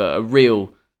goalkeeper. A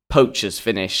real poacher's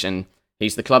finish, and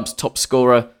he's the club's top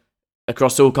scorer.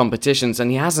 across all competitions, and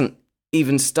he hasn't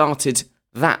even started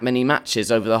that many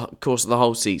matches over the course of the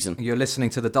whole season. You're listening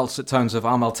to the dulcet tones of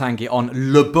Armel Tanguy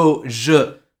on Le Beau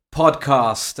Jeu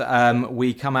podcast.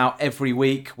 We come out every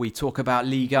week. We talk about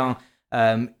Ligue 1.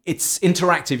 It's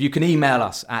interactive. You can email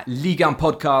us at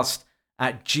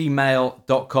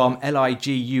ligue1podcast@gmail.com.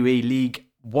 LIGUE, League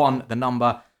 1, the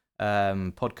number,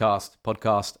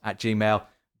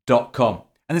 podcast@gmail.com.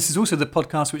 And this is also the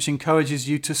podcast which encourages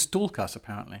you to stalk us,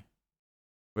 apparently.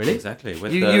 Really? Exactly.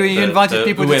 With You invited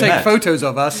people to take met. photos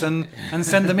of us and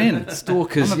send them in.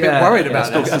 Stalkers, I'm a bit worried about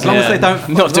stalkers. this. As long as they don't...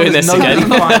 Not doing this again.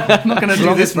 I'm not going to As do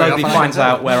long this as very nobody often. finds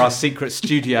out where our secret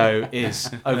studio is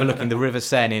overlooking the River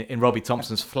Seine in Robbie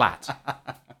Thompson's flat.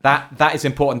 That is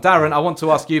important. Darren, I want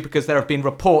to ask you, because there have been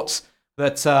reports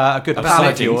that a good pal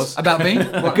of yours... About me?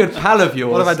 A good pal of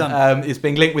yours What have I done? is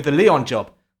being linked with the Lyon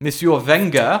job. Monsieur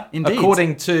Wenger, Indeed.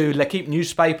 according to L'Equipe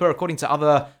newspaper, according to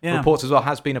other Yeah. reports as well,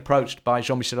 has been approached by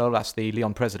Jean-Michel Aulas, the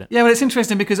Lyon president. Yeah, well, it's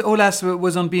interesting because Aulas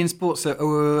was on beIN Sports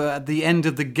at the end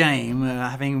of the game,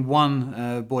 having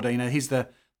won Bordeaux. He's the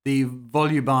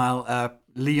volubile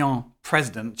Lyon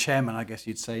president, chairman, I guess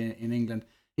you'd say, in England.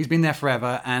 He's been there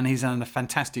forever, and he's done a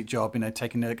fantastic job,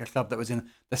 taking a club that was in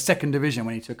the second division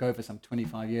when he took over some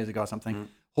 25 years ago or something,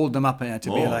 hauled them up to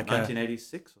be like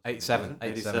 1986? 87.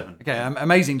 Okay,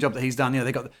 amazing job that he's done.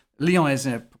 They got Lyon is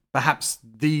perhaps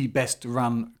the best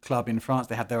run club in France.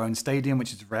 They have their own stadium,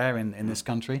 which is rare in this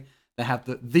country. They have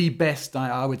the best,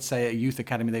 I would say, youth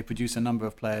academy. They produce a number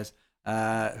of players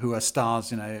who are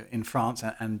stars, in France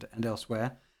and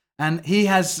elsewhere. And he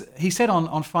said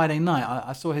on Friday night,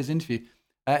 I saw his interview.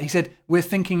 He said, we're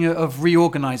thinking of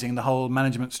reorganizing the whole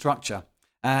management structure.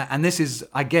 And this is,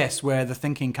 I guess, where the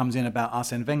thinking comes in about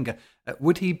Arsène Wenger.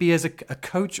 Would he be as a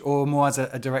coach or more as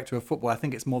a director of football? I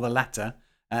think it's more the latter.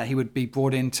 He would be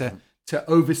brought in to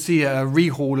oversee a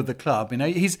rehaul of the club.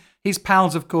 He's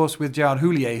pals, of course, with Gerard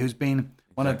Houllier, who's been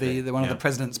one of the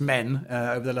president's men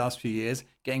over the last few years,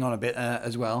 getting on a bit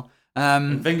as well.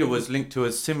 And Wenger was linked to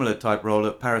a similar type role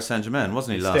at Paris Saint-Germain,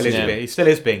 wasn't he, last year? He still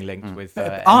is being linked with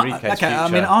Enrique's future.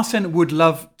 Arsène would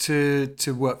love to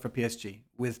work for PSG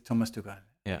with Thomas Tuchel.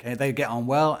 Yeah. Okay, they get on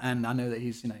well, and I know that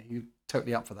he's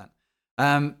totally up for that.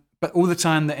 But all the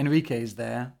time that Enrique is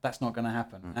there, that's not going to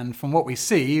happen. And from what we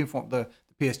see, from what the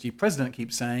PSG president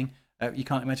keeps saying, you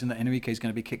can't imagine that Enrique is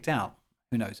going to be kicked out.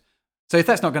 Who knows? So if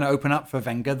that's not going to open up for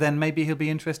Wenger, then maybe he'll be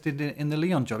interested in the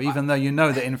Lyon job, even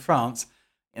though that in France,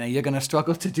 you're going to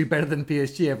struggle to do better than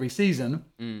PSG every season.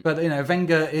 But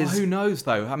Wenger is. Who knows,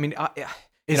 though? I mean,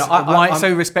 why it's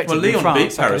so respected Well, Lyon in France.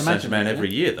 beat Paris Saint-Germain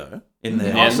every year, though, in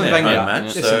their Arsène home Wenger.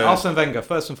 match. Listen, Arsène Wenger.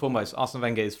 First and foremost, Arsène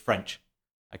Wenger is French.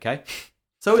 Okay.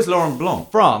 So is Laurent Blanc.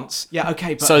 France. Yeah.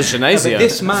 Okay. But So is Genesio.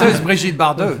 this man. So is Brigitte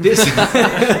Bardot.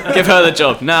 Give her the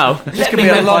job now. This could be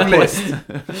a long list.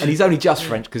 And he's only just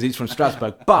French because he's from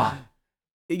Strasbourg. But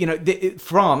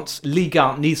France, Ligue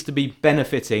 1 needs to be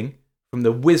benefiting from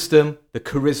the wisdom, the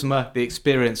charisma, the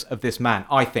experience of this man.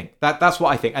 I think that's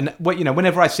what I think. And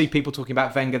whenever I see people talking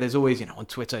about Wenger, there's always on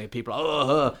Twitter people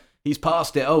are, he's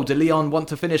past it. Oh, de Lyon want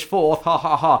to finish fourth. Ha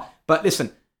ha ha. But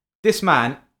listen, this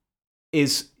man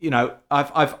is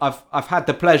I've had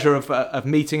the pleasure of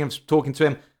meeting him, talking to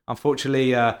him.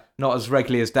 Unfortunately, not as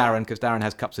regularly as Darren, because Darren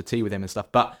has cups of tea with him and stuff.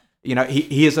 But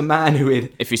he is a man who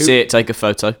If you see it, take a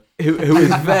photo. Who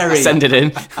is very Send it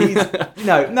in.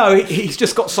 He's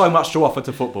just got so much to offer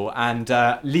to football, and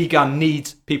Ligue 1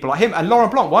 needs people like him. And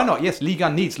Laurent Blanc, why not? Yes, Ligue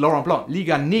 1 needs Laurent Blanc. Ligue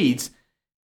 1 needs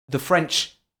the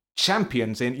French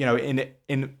champions in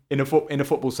a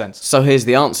football sense. So here's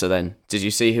the answer then. Did you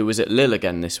see who was at Lille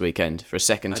again this weekend for a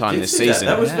second time this season?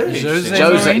 That was very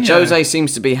interesting. Jose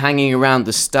seems to be hanging around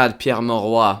the Stade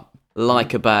Pierre-Mauroy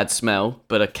like a bad smell,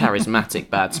 but a charismatic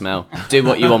bad smell. Do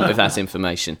what you want with that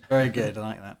information. Very good, I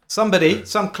like that.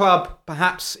 Some club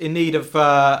perhaps in need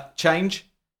of change.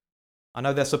 I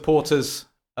know their supporters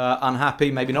are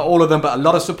unhappy, maybe not all of them, but a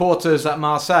lot of supporters at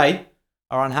Marseille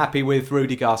are unhappy with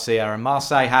Rudy Garcia. And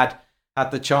Marseille had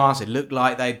the chance. It looked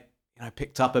like they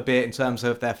picked up a bit in terms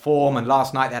of their form, and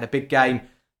last night they had a big game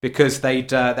because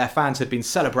their fans had been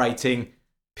celebrating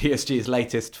PSG's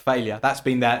latest failure. That's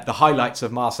been the highlights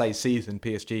of Marseille's season,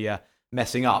 PSG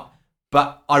messing up.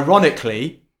 But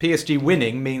ironically, PSG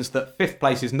winning means that fifth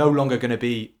place is no longer going to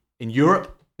be in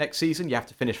Europe next season. You have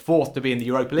to finish fourth to be in the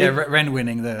Europa League. Yeah, Rennes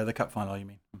winning the cup final, you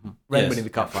mean? Mm-hmm. Rennes winning the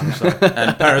cup final. So.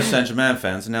 And Paris Saint-Germain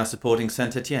fans are now supporting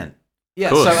Saint-Etienne.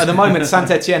 Yeah, so at the moment,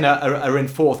 Saint-Etienne are in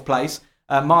fourth place.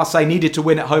 Marseille needed to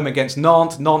win at home against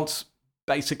Nantes. Nantes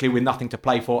basically with nothing to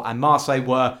play for, and Marseille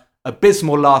were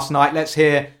abysmal last night. Let's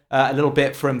hear a little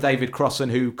bit from David Crossan,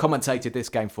 who commentated this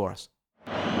game for us.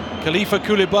 Khalifa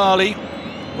Koulibaly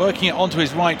working it onto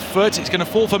his right foot. It's going to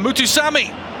fall for Mutusami.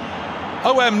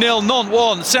 OM 0, Nantes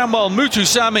 1. Samuel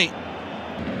Mutusami.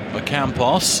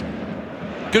 Ocampos.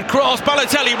 Good cross.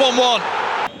 Balotelli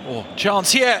 1-1. Oh,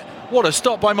 chance here. What a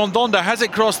stop by Mandanda. Has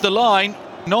it crossed the line?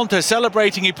 Nantes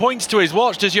celebrating. He points to his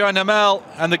watch, does Johan Armel,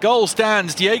 and the goal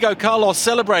stands. Diego Carlos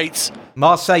celebrates.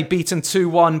 Marseille beaten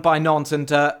 2-1 by Nantes,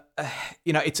 and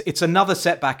it's another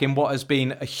setback in what has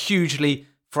been a hugely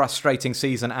frustrating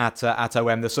season at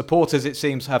OM. The supporters, it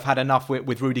seems, have had enough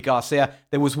with Rudy Garcia.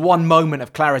 There was one moment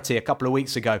of clarity a couple of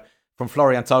weeks ago from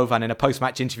Florian Thauvin in a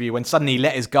post-match interview when suddenly he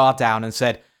let his guard down and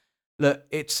said, look,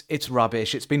 it's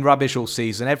rubbish. It's been rubbish all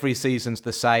season. Every season's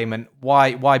the same. And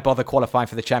why bother qualifying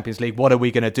for the Champions League? What are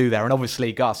we going to do there? And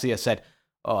obviously Garcia said,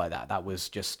 oh, that was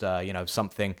just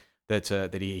something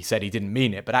that he said he didn't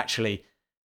mean it. But actually,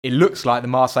 it looks like the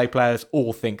Marseille players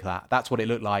all think that. That's what it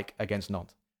looked like against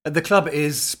Nantes. The club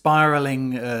is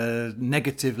spiralling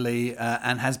negatively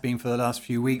and has been for the last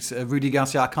few weeks. Rudy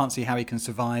Garcia, I can't see how he can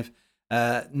survive.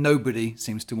 Nobody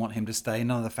seems to want him to stay.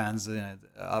 None of the fans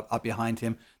are behind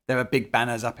him. There are big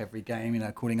banners up every game,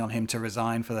 calling on him to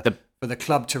resign for the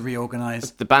club to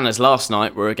reorganise. The banners last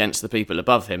night were against the people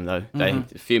above him, though. A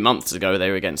few months ago,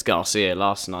 they were against Garcia.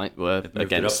 Last night were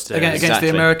against the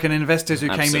American investors who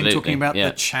came in talking about yeah.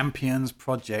 the Champions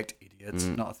Project. Idiots,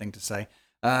 not a thing to say.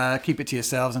 Keep it to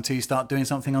yourselves until you start doing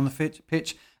something on the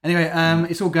pitch. Anyway,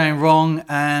 it's all going wrong,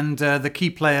 and the key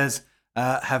players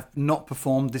have not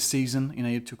performed this season.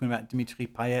 You're talking about Dimitri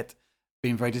Payet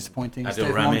being very disappointing.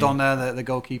 Stéphane Mandanda, the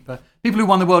goalkeeper. People who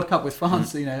won the World Cup with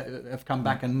France, have come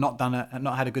back and not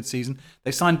had a good season.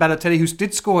 They signed Balotelli, who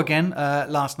did score again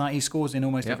last night. He scores in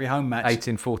almost every home match.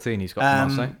 18-14 he's got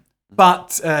from Marseille.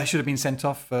 But should have been sent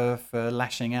off for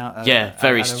lashing out.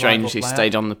 Very strange. He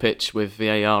stayed on the pitch with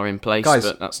VAR in place, guys,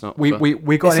 but that's not.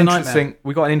 We got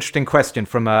an interesting question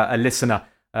from a listener,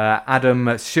 Adam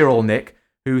Cyrulnik,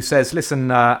 who says,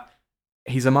 "Listen,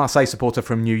 he's a Marseille supporter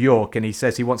from New York, and he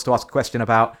says he wants to ask a question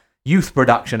about youth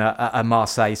production at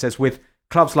Marseille. He says with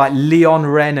clubs like Lyon,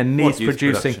 Rennes, and Nice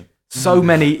producing." So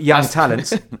many young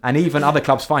talents, and even other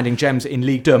clubs finding gems in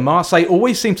Ligue 2. Marseille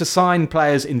always seem to sign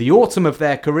players in the autumn of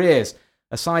their careers.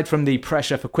 Aside from the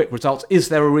pressure for quick results, is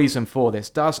there a reason for this?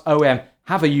 Does OM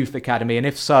have a youth academy? And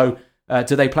if so,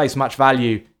 do they place much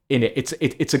value in it?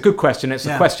 It's a good question. It's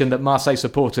a question that Marseille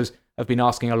supporters have been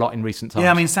asking a lot in recent times.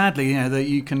 Yeah, I mean, sadly, that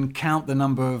you can count the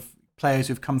number of players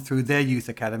who've come through their youth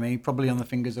academy probably on the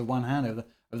fingers of one hand over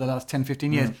the last 10,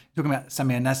 15 years. You're talking about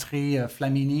Samir Nasri,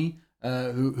 Flamini,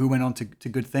 who went on to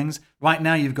good things. Right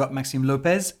now, you've got Maxime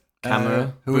Lopez,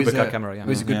 who is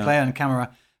a good player, and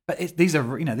Camara. But these are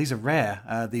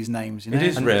rare. These names, It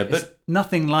is rare, but it's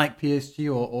nothing like PSG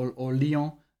or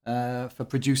Lyon for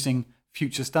producing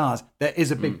future stars. There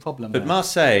is a big problem. But there.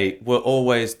 Marseille were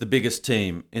always the biggest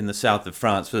team in the south of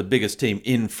France, the biggest team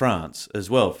in France as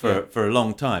well for a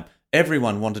long time.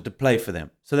 Everyone wanted to play for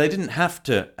them, so they didn't have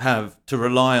to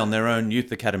rely on their own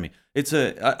youth academy.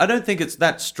 I don't think it's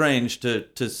that strange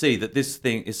to see that this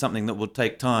thing is something that will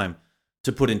take time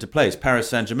to put into place. Paris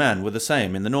Saint-Germain were the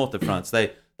same in the north of France.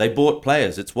 They bought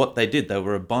players. It's what they did. They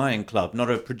were a buying club,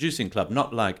 not a producing club,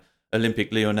 not like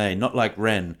Olympique Lyonnais, not like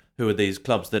Rennes, who are these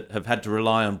clubs that have had to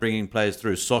rely on bringing players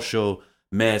through. Sochaux,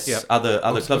 Metz, other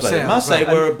clubs like that. Marseille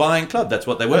were a buying club. That's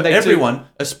what they were. Everyone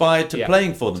aspired to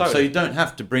playing for them, so you don't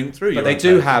have to bring through. But they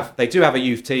do have a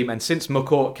youth team, and since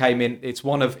McCourt came in, it's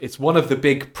one of the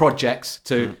big projects.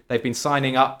 They've been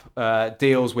signing up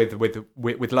deals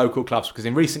with local clubs, because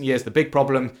in recent years the big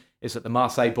problem is that the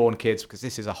Marseille-born kids, because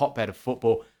this is a hotbed of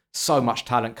football, so much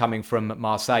talent coming from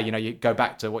Marseille. You go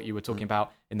back to what you were talking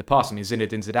about in the past. I mean,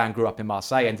 Zinedine Zidane grew up in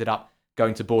Marseille, ended up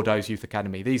going to Bordeaux's youth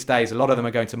academy. These days, a lot of them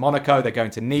are going to Monaco. They're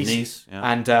going to Nice,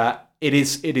 and it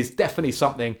is definitely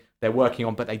something they're working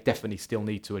on. But they definitely still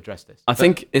need to address this. I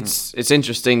think it's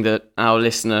interesting that our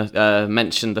listener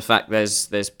mentioned the fact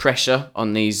there's pressure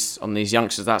on these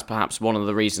youngsters. That's perhaps one of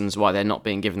the reasons why they're not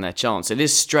being given their chance. It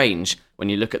is strange when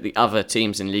you look at the other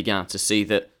teams in Ligue 1 to see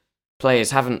that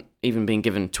players haven't even been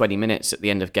given 20 minutes at the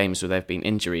end of games where there have been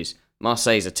injuries.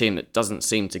 Marseille is a team that doesn't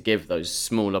seem to give those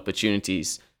small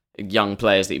opportunities. Young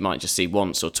players that you might just see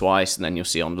once or twice, and then you'll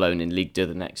see on loan in Ligue 2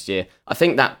 the next year. I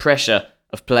think that pressure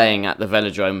of playing at the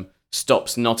Velodrome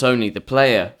stops not only the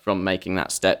player from making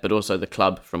that step, but also the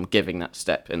club from giving that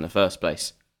step in the first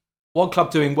place. One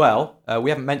club doing well,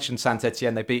 we haven't mentioned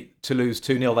Saint-Etienne. They beat Toulouse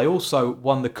 2-0. They also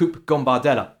won the Coupe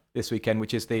Gambardella this weekend,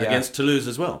 which is against Toulouse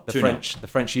as well. The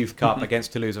French Youth Cup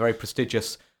against Toulouse, a very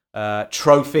prestigious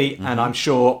trophy. And I'm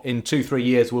sure in 2-3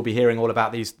 years we'll be hearing all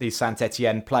about these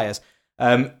Saint-Etienne players.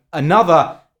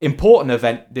 Another important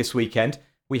event this weekend,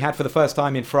 we had for the first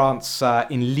time in France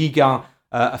in Ligue 1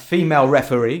 a female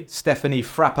referee, Stephanie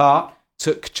Frappart,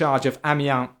 took charge of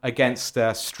Amiens against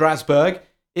Strasbourg.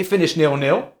 It finished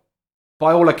 0-0.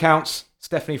 By all accounts,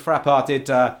 Stephanie Frappart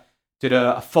did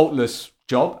a faultless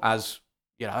job. As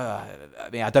you know,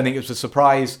 I don't think it was a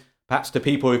surprise, perhaps to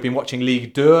people who've been watching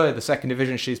Ligue 2, the second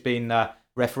division. She's been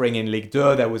refereeing in Ligue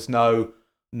 2. There was no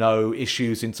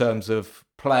issues in terms of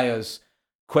players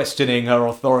questioning her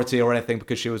authority or anything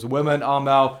because she was a woman.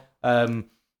 Armel,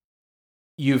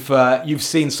 you've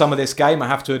seen some of this game. I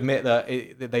have to admit that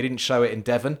they didn't show it in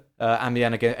Devon,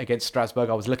 Amiens against Strasbourg.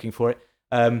 I was looking for it.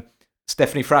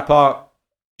 Stephanie Frappart,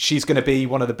 she's going to be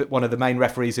one of the main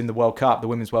referees in the World Cup, the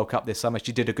Women's World Cup this summer.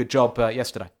 She did a good job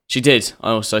yesterday. She did. I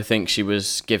also think she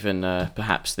was given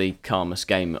perhaps the calmest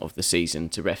game of the season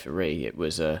to referee. It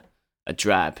was a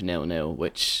drab 0-0,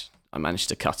 which I managed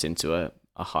to cut into a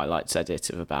highlights edit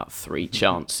of about 3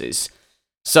 chances.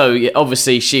 So yeah,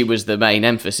 obviously she was the main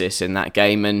emphasis in that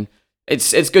game, and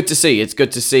it's good to see. It's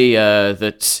good to see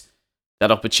that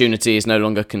opportunity is no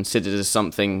longer considered as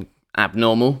something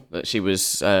abnormal. That she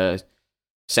was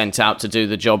sent out to do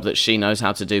the job that she knows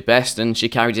how to do best, and she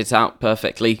carried it out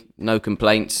perfectly, no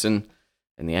complaints, and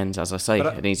in the end, as I say,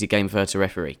 an easy game for her to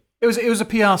referee. It was a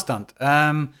PR stunt.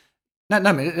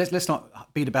 Let's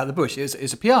not beat about the bush.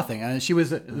 It's a PR thing.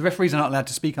 The referees are not allowed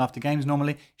to speak after games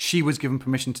normally. She was given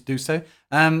permission to do so.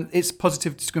 It's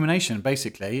positive discrimination,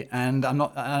 basically, and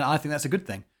I think that's a good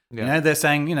thing. Yeah. You know, they're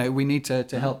saying, we need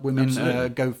to help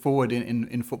women go forward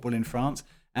in football in France.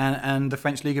 And the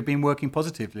French league have been working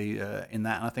positively in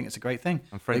that, and I think it's a great thing.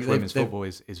 And French women's football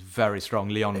is very strong.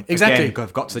 Lyon again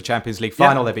have got to the Champions League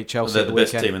final. They beat Chelsea. They're the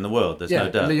best team in the world. There's no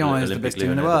doubt. Lyon is the best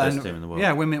team in the world.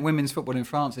 Yeah, women's football in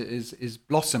France is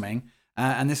blossoming,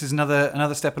 and this is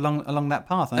another step along that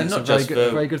path. And not just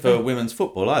very good for women's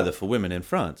football either. For women in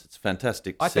France, it's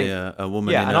fantastic to see a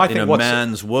woman in a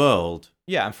man's world.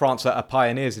 Yeah, and France are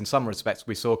pioneers in some respects.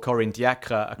 We saw Corinne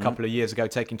Diacre a couple of years ago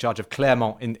taking charge of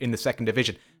Clermont in the second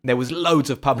division. And there was loads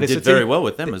of publicity. She did very well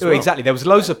with them as well. Exactly. There was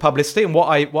loads of publicity. And what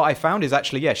I found is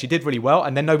actually, she did really well.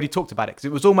 And then nobody talked about it because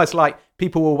it was almost like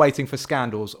people were waiting for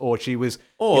scandals or she was,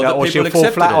 or she would fall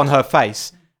flat on her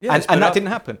face. Yes, and that didn't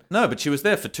happen. No, but she was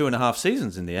there for 2.5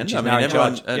 seasons in the end.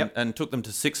 And took them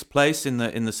to 6th place in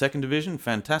the second division.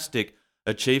 Fantastic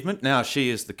achievement. Now she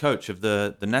is the coach of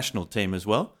the national team as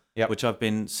well. Yep. Which I've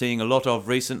been seeing a lot of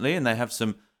recently, and they have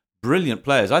some brilliant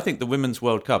players. I think the Women's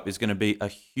World Cup is going to be a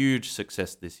huge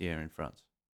success this year in France.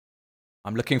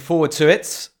 I'm looking forward to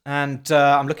it, and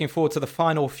I'm looking forward to the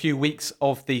final few weeks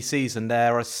of the season.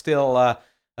 There are still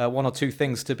 1 or 2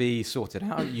 things to be sorted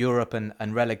out, Europe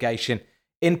and relegation.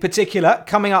 In particular,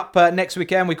 coming up next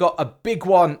weekend, we've got a big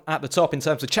one at the top in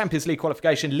terms of Champions League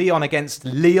qualification. Lyon against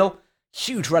Lille,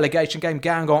 huge relegation game.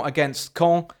 Guingamp against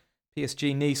Caen.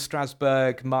 PSG, Nice,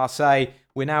 Strasbourg, Marseille.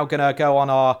 We're now going to go on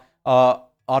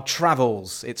our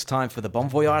travels. It's time for the Bon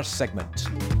Voyage segment.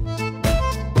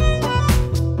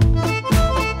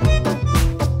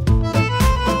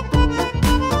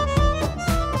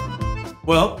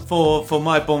 Well, for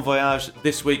my Bon Voyage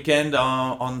this weekend,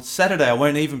 on Saturday, I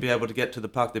won't even be able to get to the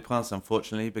Parc des Princes,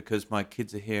 unfortunately, because my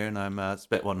kids are here, and I'm not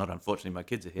unfortunately, my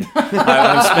kids are here.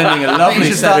 I'm spending a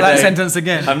lovely Saturday. Start that sentence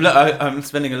again. I'm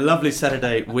spending a lovely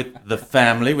Saturday with the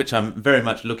family, which I'm very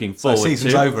much looking forward to. So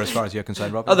season's over as far as you're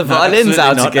concerned, Rob. Oh, the violin's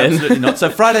out again. Absolutely not. So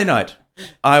Friday night,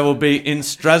 I will be in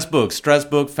Strasbourg.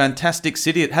 Strasbourg, fantastic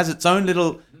city. It has its own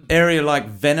little area like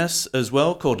Venice as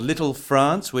well, called Little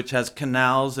France, which has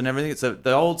canals and everything.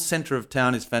 The old centre of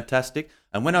town is fantastic.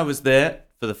 And when I was there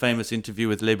for the famous interview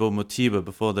with Les Beaux Motifs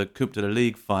before the Coupe de la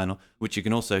Ligue final, which you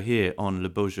can also hear on Le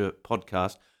Beau Jeu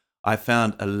podcast, I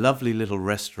found a lovely little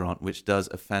restaurant which does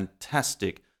a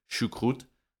fantastic choucroute,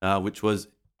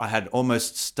 I had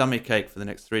almost stomachache for the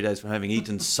next 3 days from having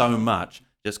eaten so much.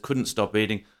 Just couldn't stop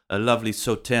eating. A lovely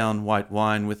Sauternes white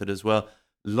wine with it as well.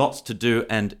 Lots to do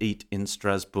and eat in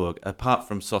Strasbourg, apart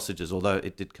from sausages, although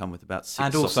it did come with about 6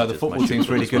 sausages. And also the football team's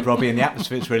really good, Robbie, and the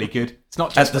atmosphere's really good. It's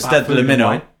not just at the Stade de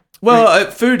Lemino.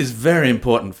 Well, food is very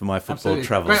important for my football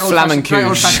travels.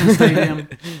 Flamencouche stadium,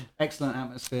 excellent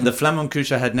atmosphere. The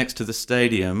Flamencouche I had next to the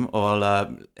stadium,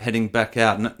 or heading back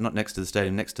out, not next to the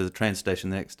stadium, next to the train station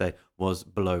the next day, was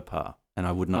below par. And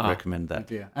I would not recommend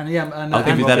that. Yeah. I'll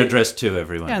give you that address too,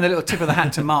 everyone. Yeah, and the little tip of the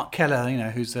hat to Mark Keller,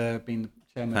 who's been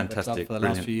chairman of the club for the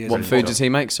last few years. What food does he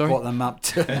make? Sorry, brought them up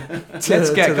to.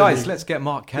 Let's get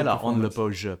Mark Keller on Le Beau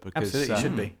Jeu because absolutely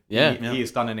should be. He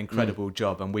has done an incredible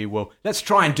job, and we will. Let's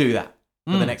try and do that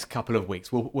for the next couple of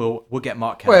weeks. We'll get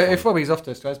Mark Keller. Well, if Robbie's off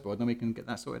to Strasbourg, then we can get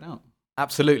that sorted out.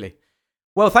 Absolutely.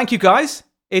 Well, thank you guys.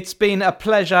 It's been a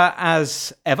pleasure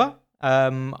as ever.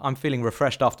 I'm feeling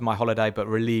refreshed after my holiday, but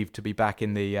relieved to be back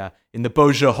in the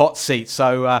Beaujeu hot seat.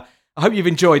 So I hope you've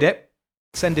enjoyed it.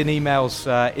 Send in emails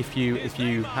if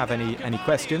you have any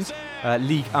questions.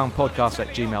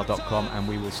 Ligue1podcast@gmail.com, and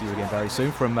we will see you again very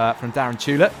soon. From Darren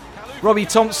Tulip, Robbie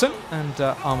Thompson, and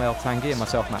Armel Tanguy, and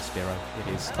myself, Matt Spiro. It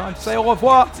is time to say au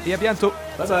revoir. Et à bientôt.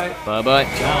 Bye bye. Bye bye. Oh,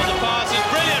 the pass is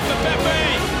brilliant for Pepe.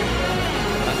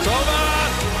 That's over.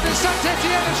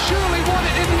 Saint-Etienne has surely won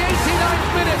it in the 89th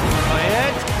minute.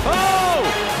 Ahead. Oh,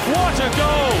 what a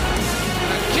goal!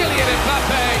 And Kylian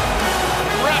Mbappé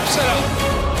wraps it up.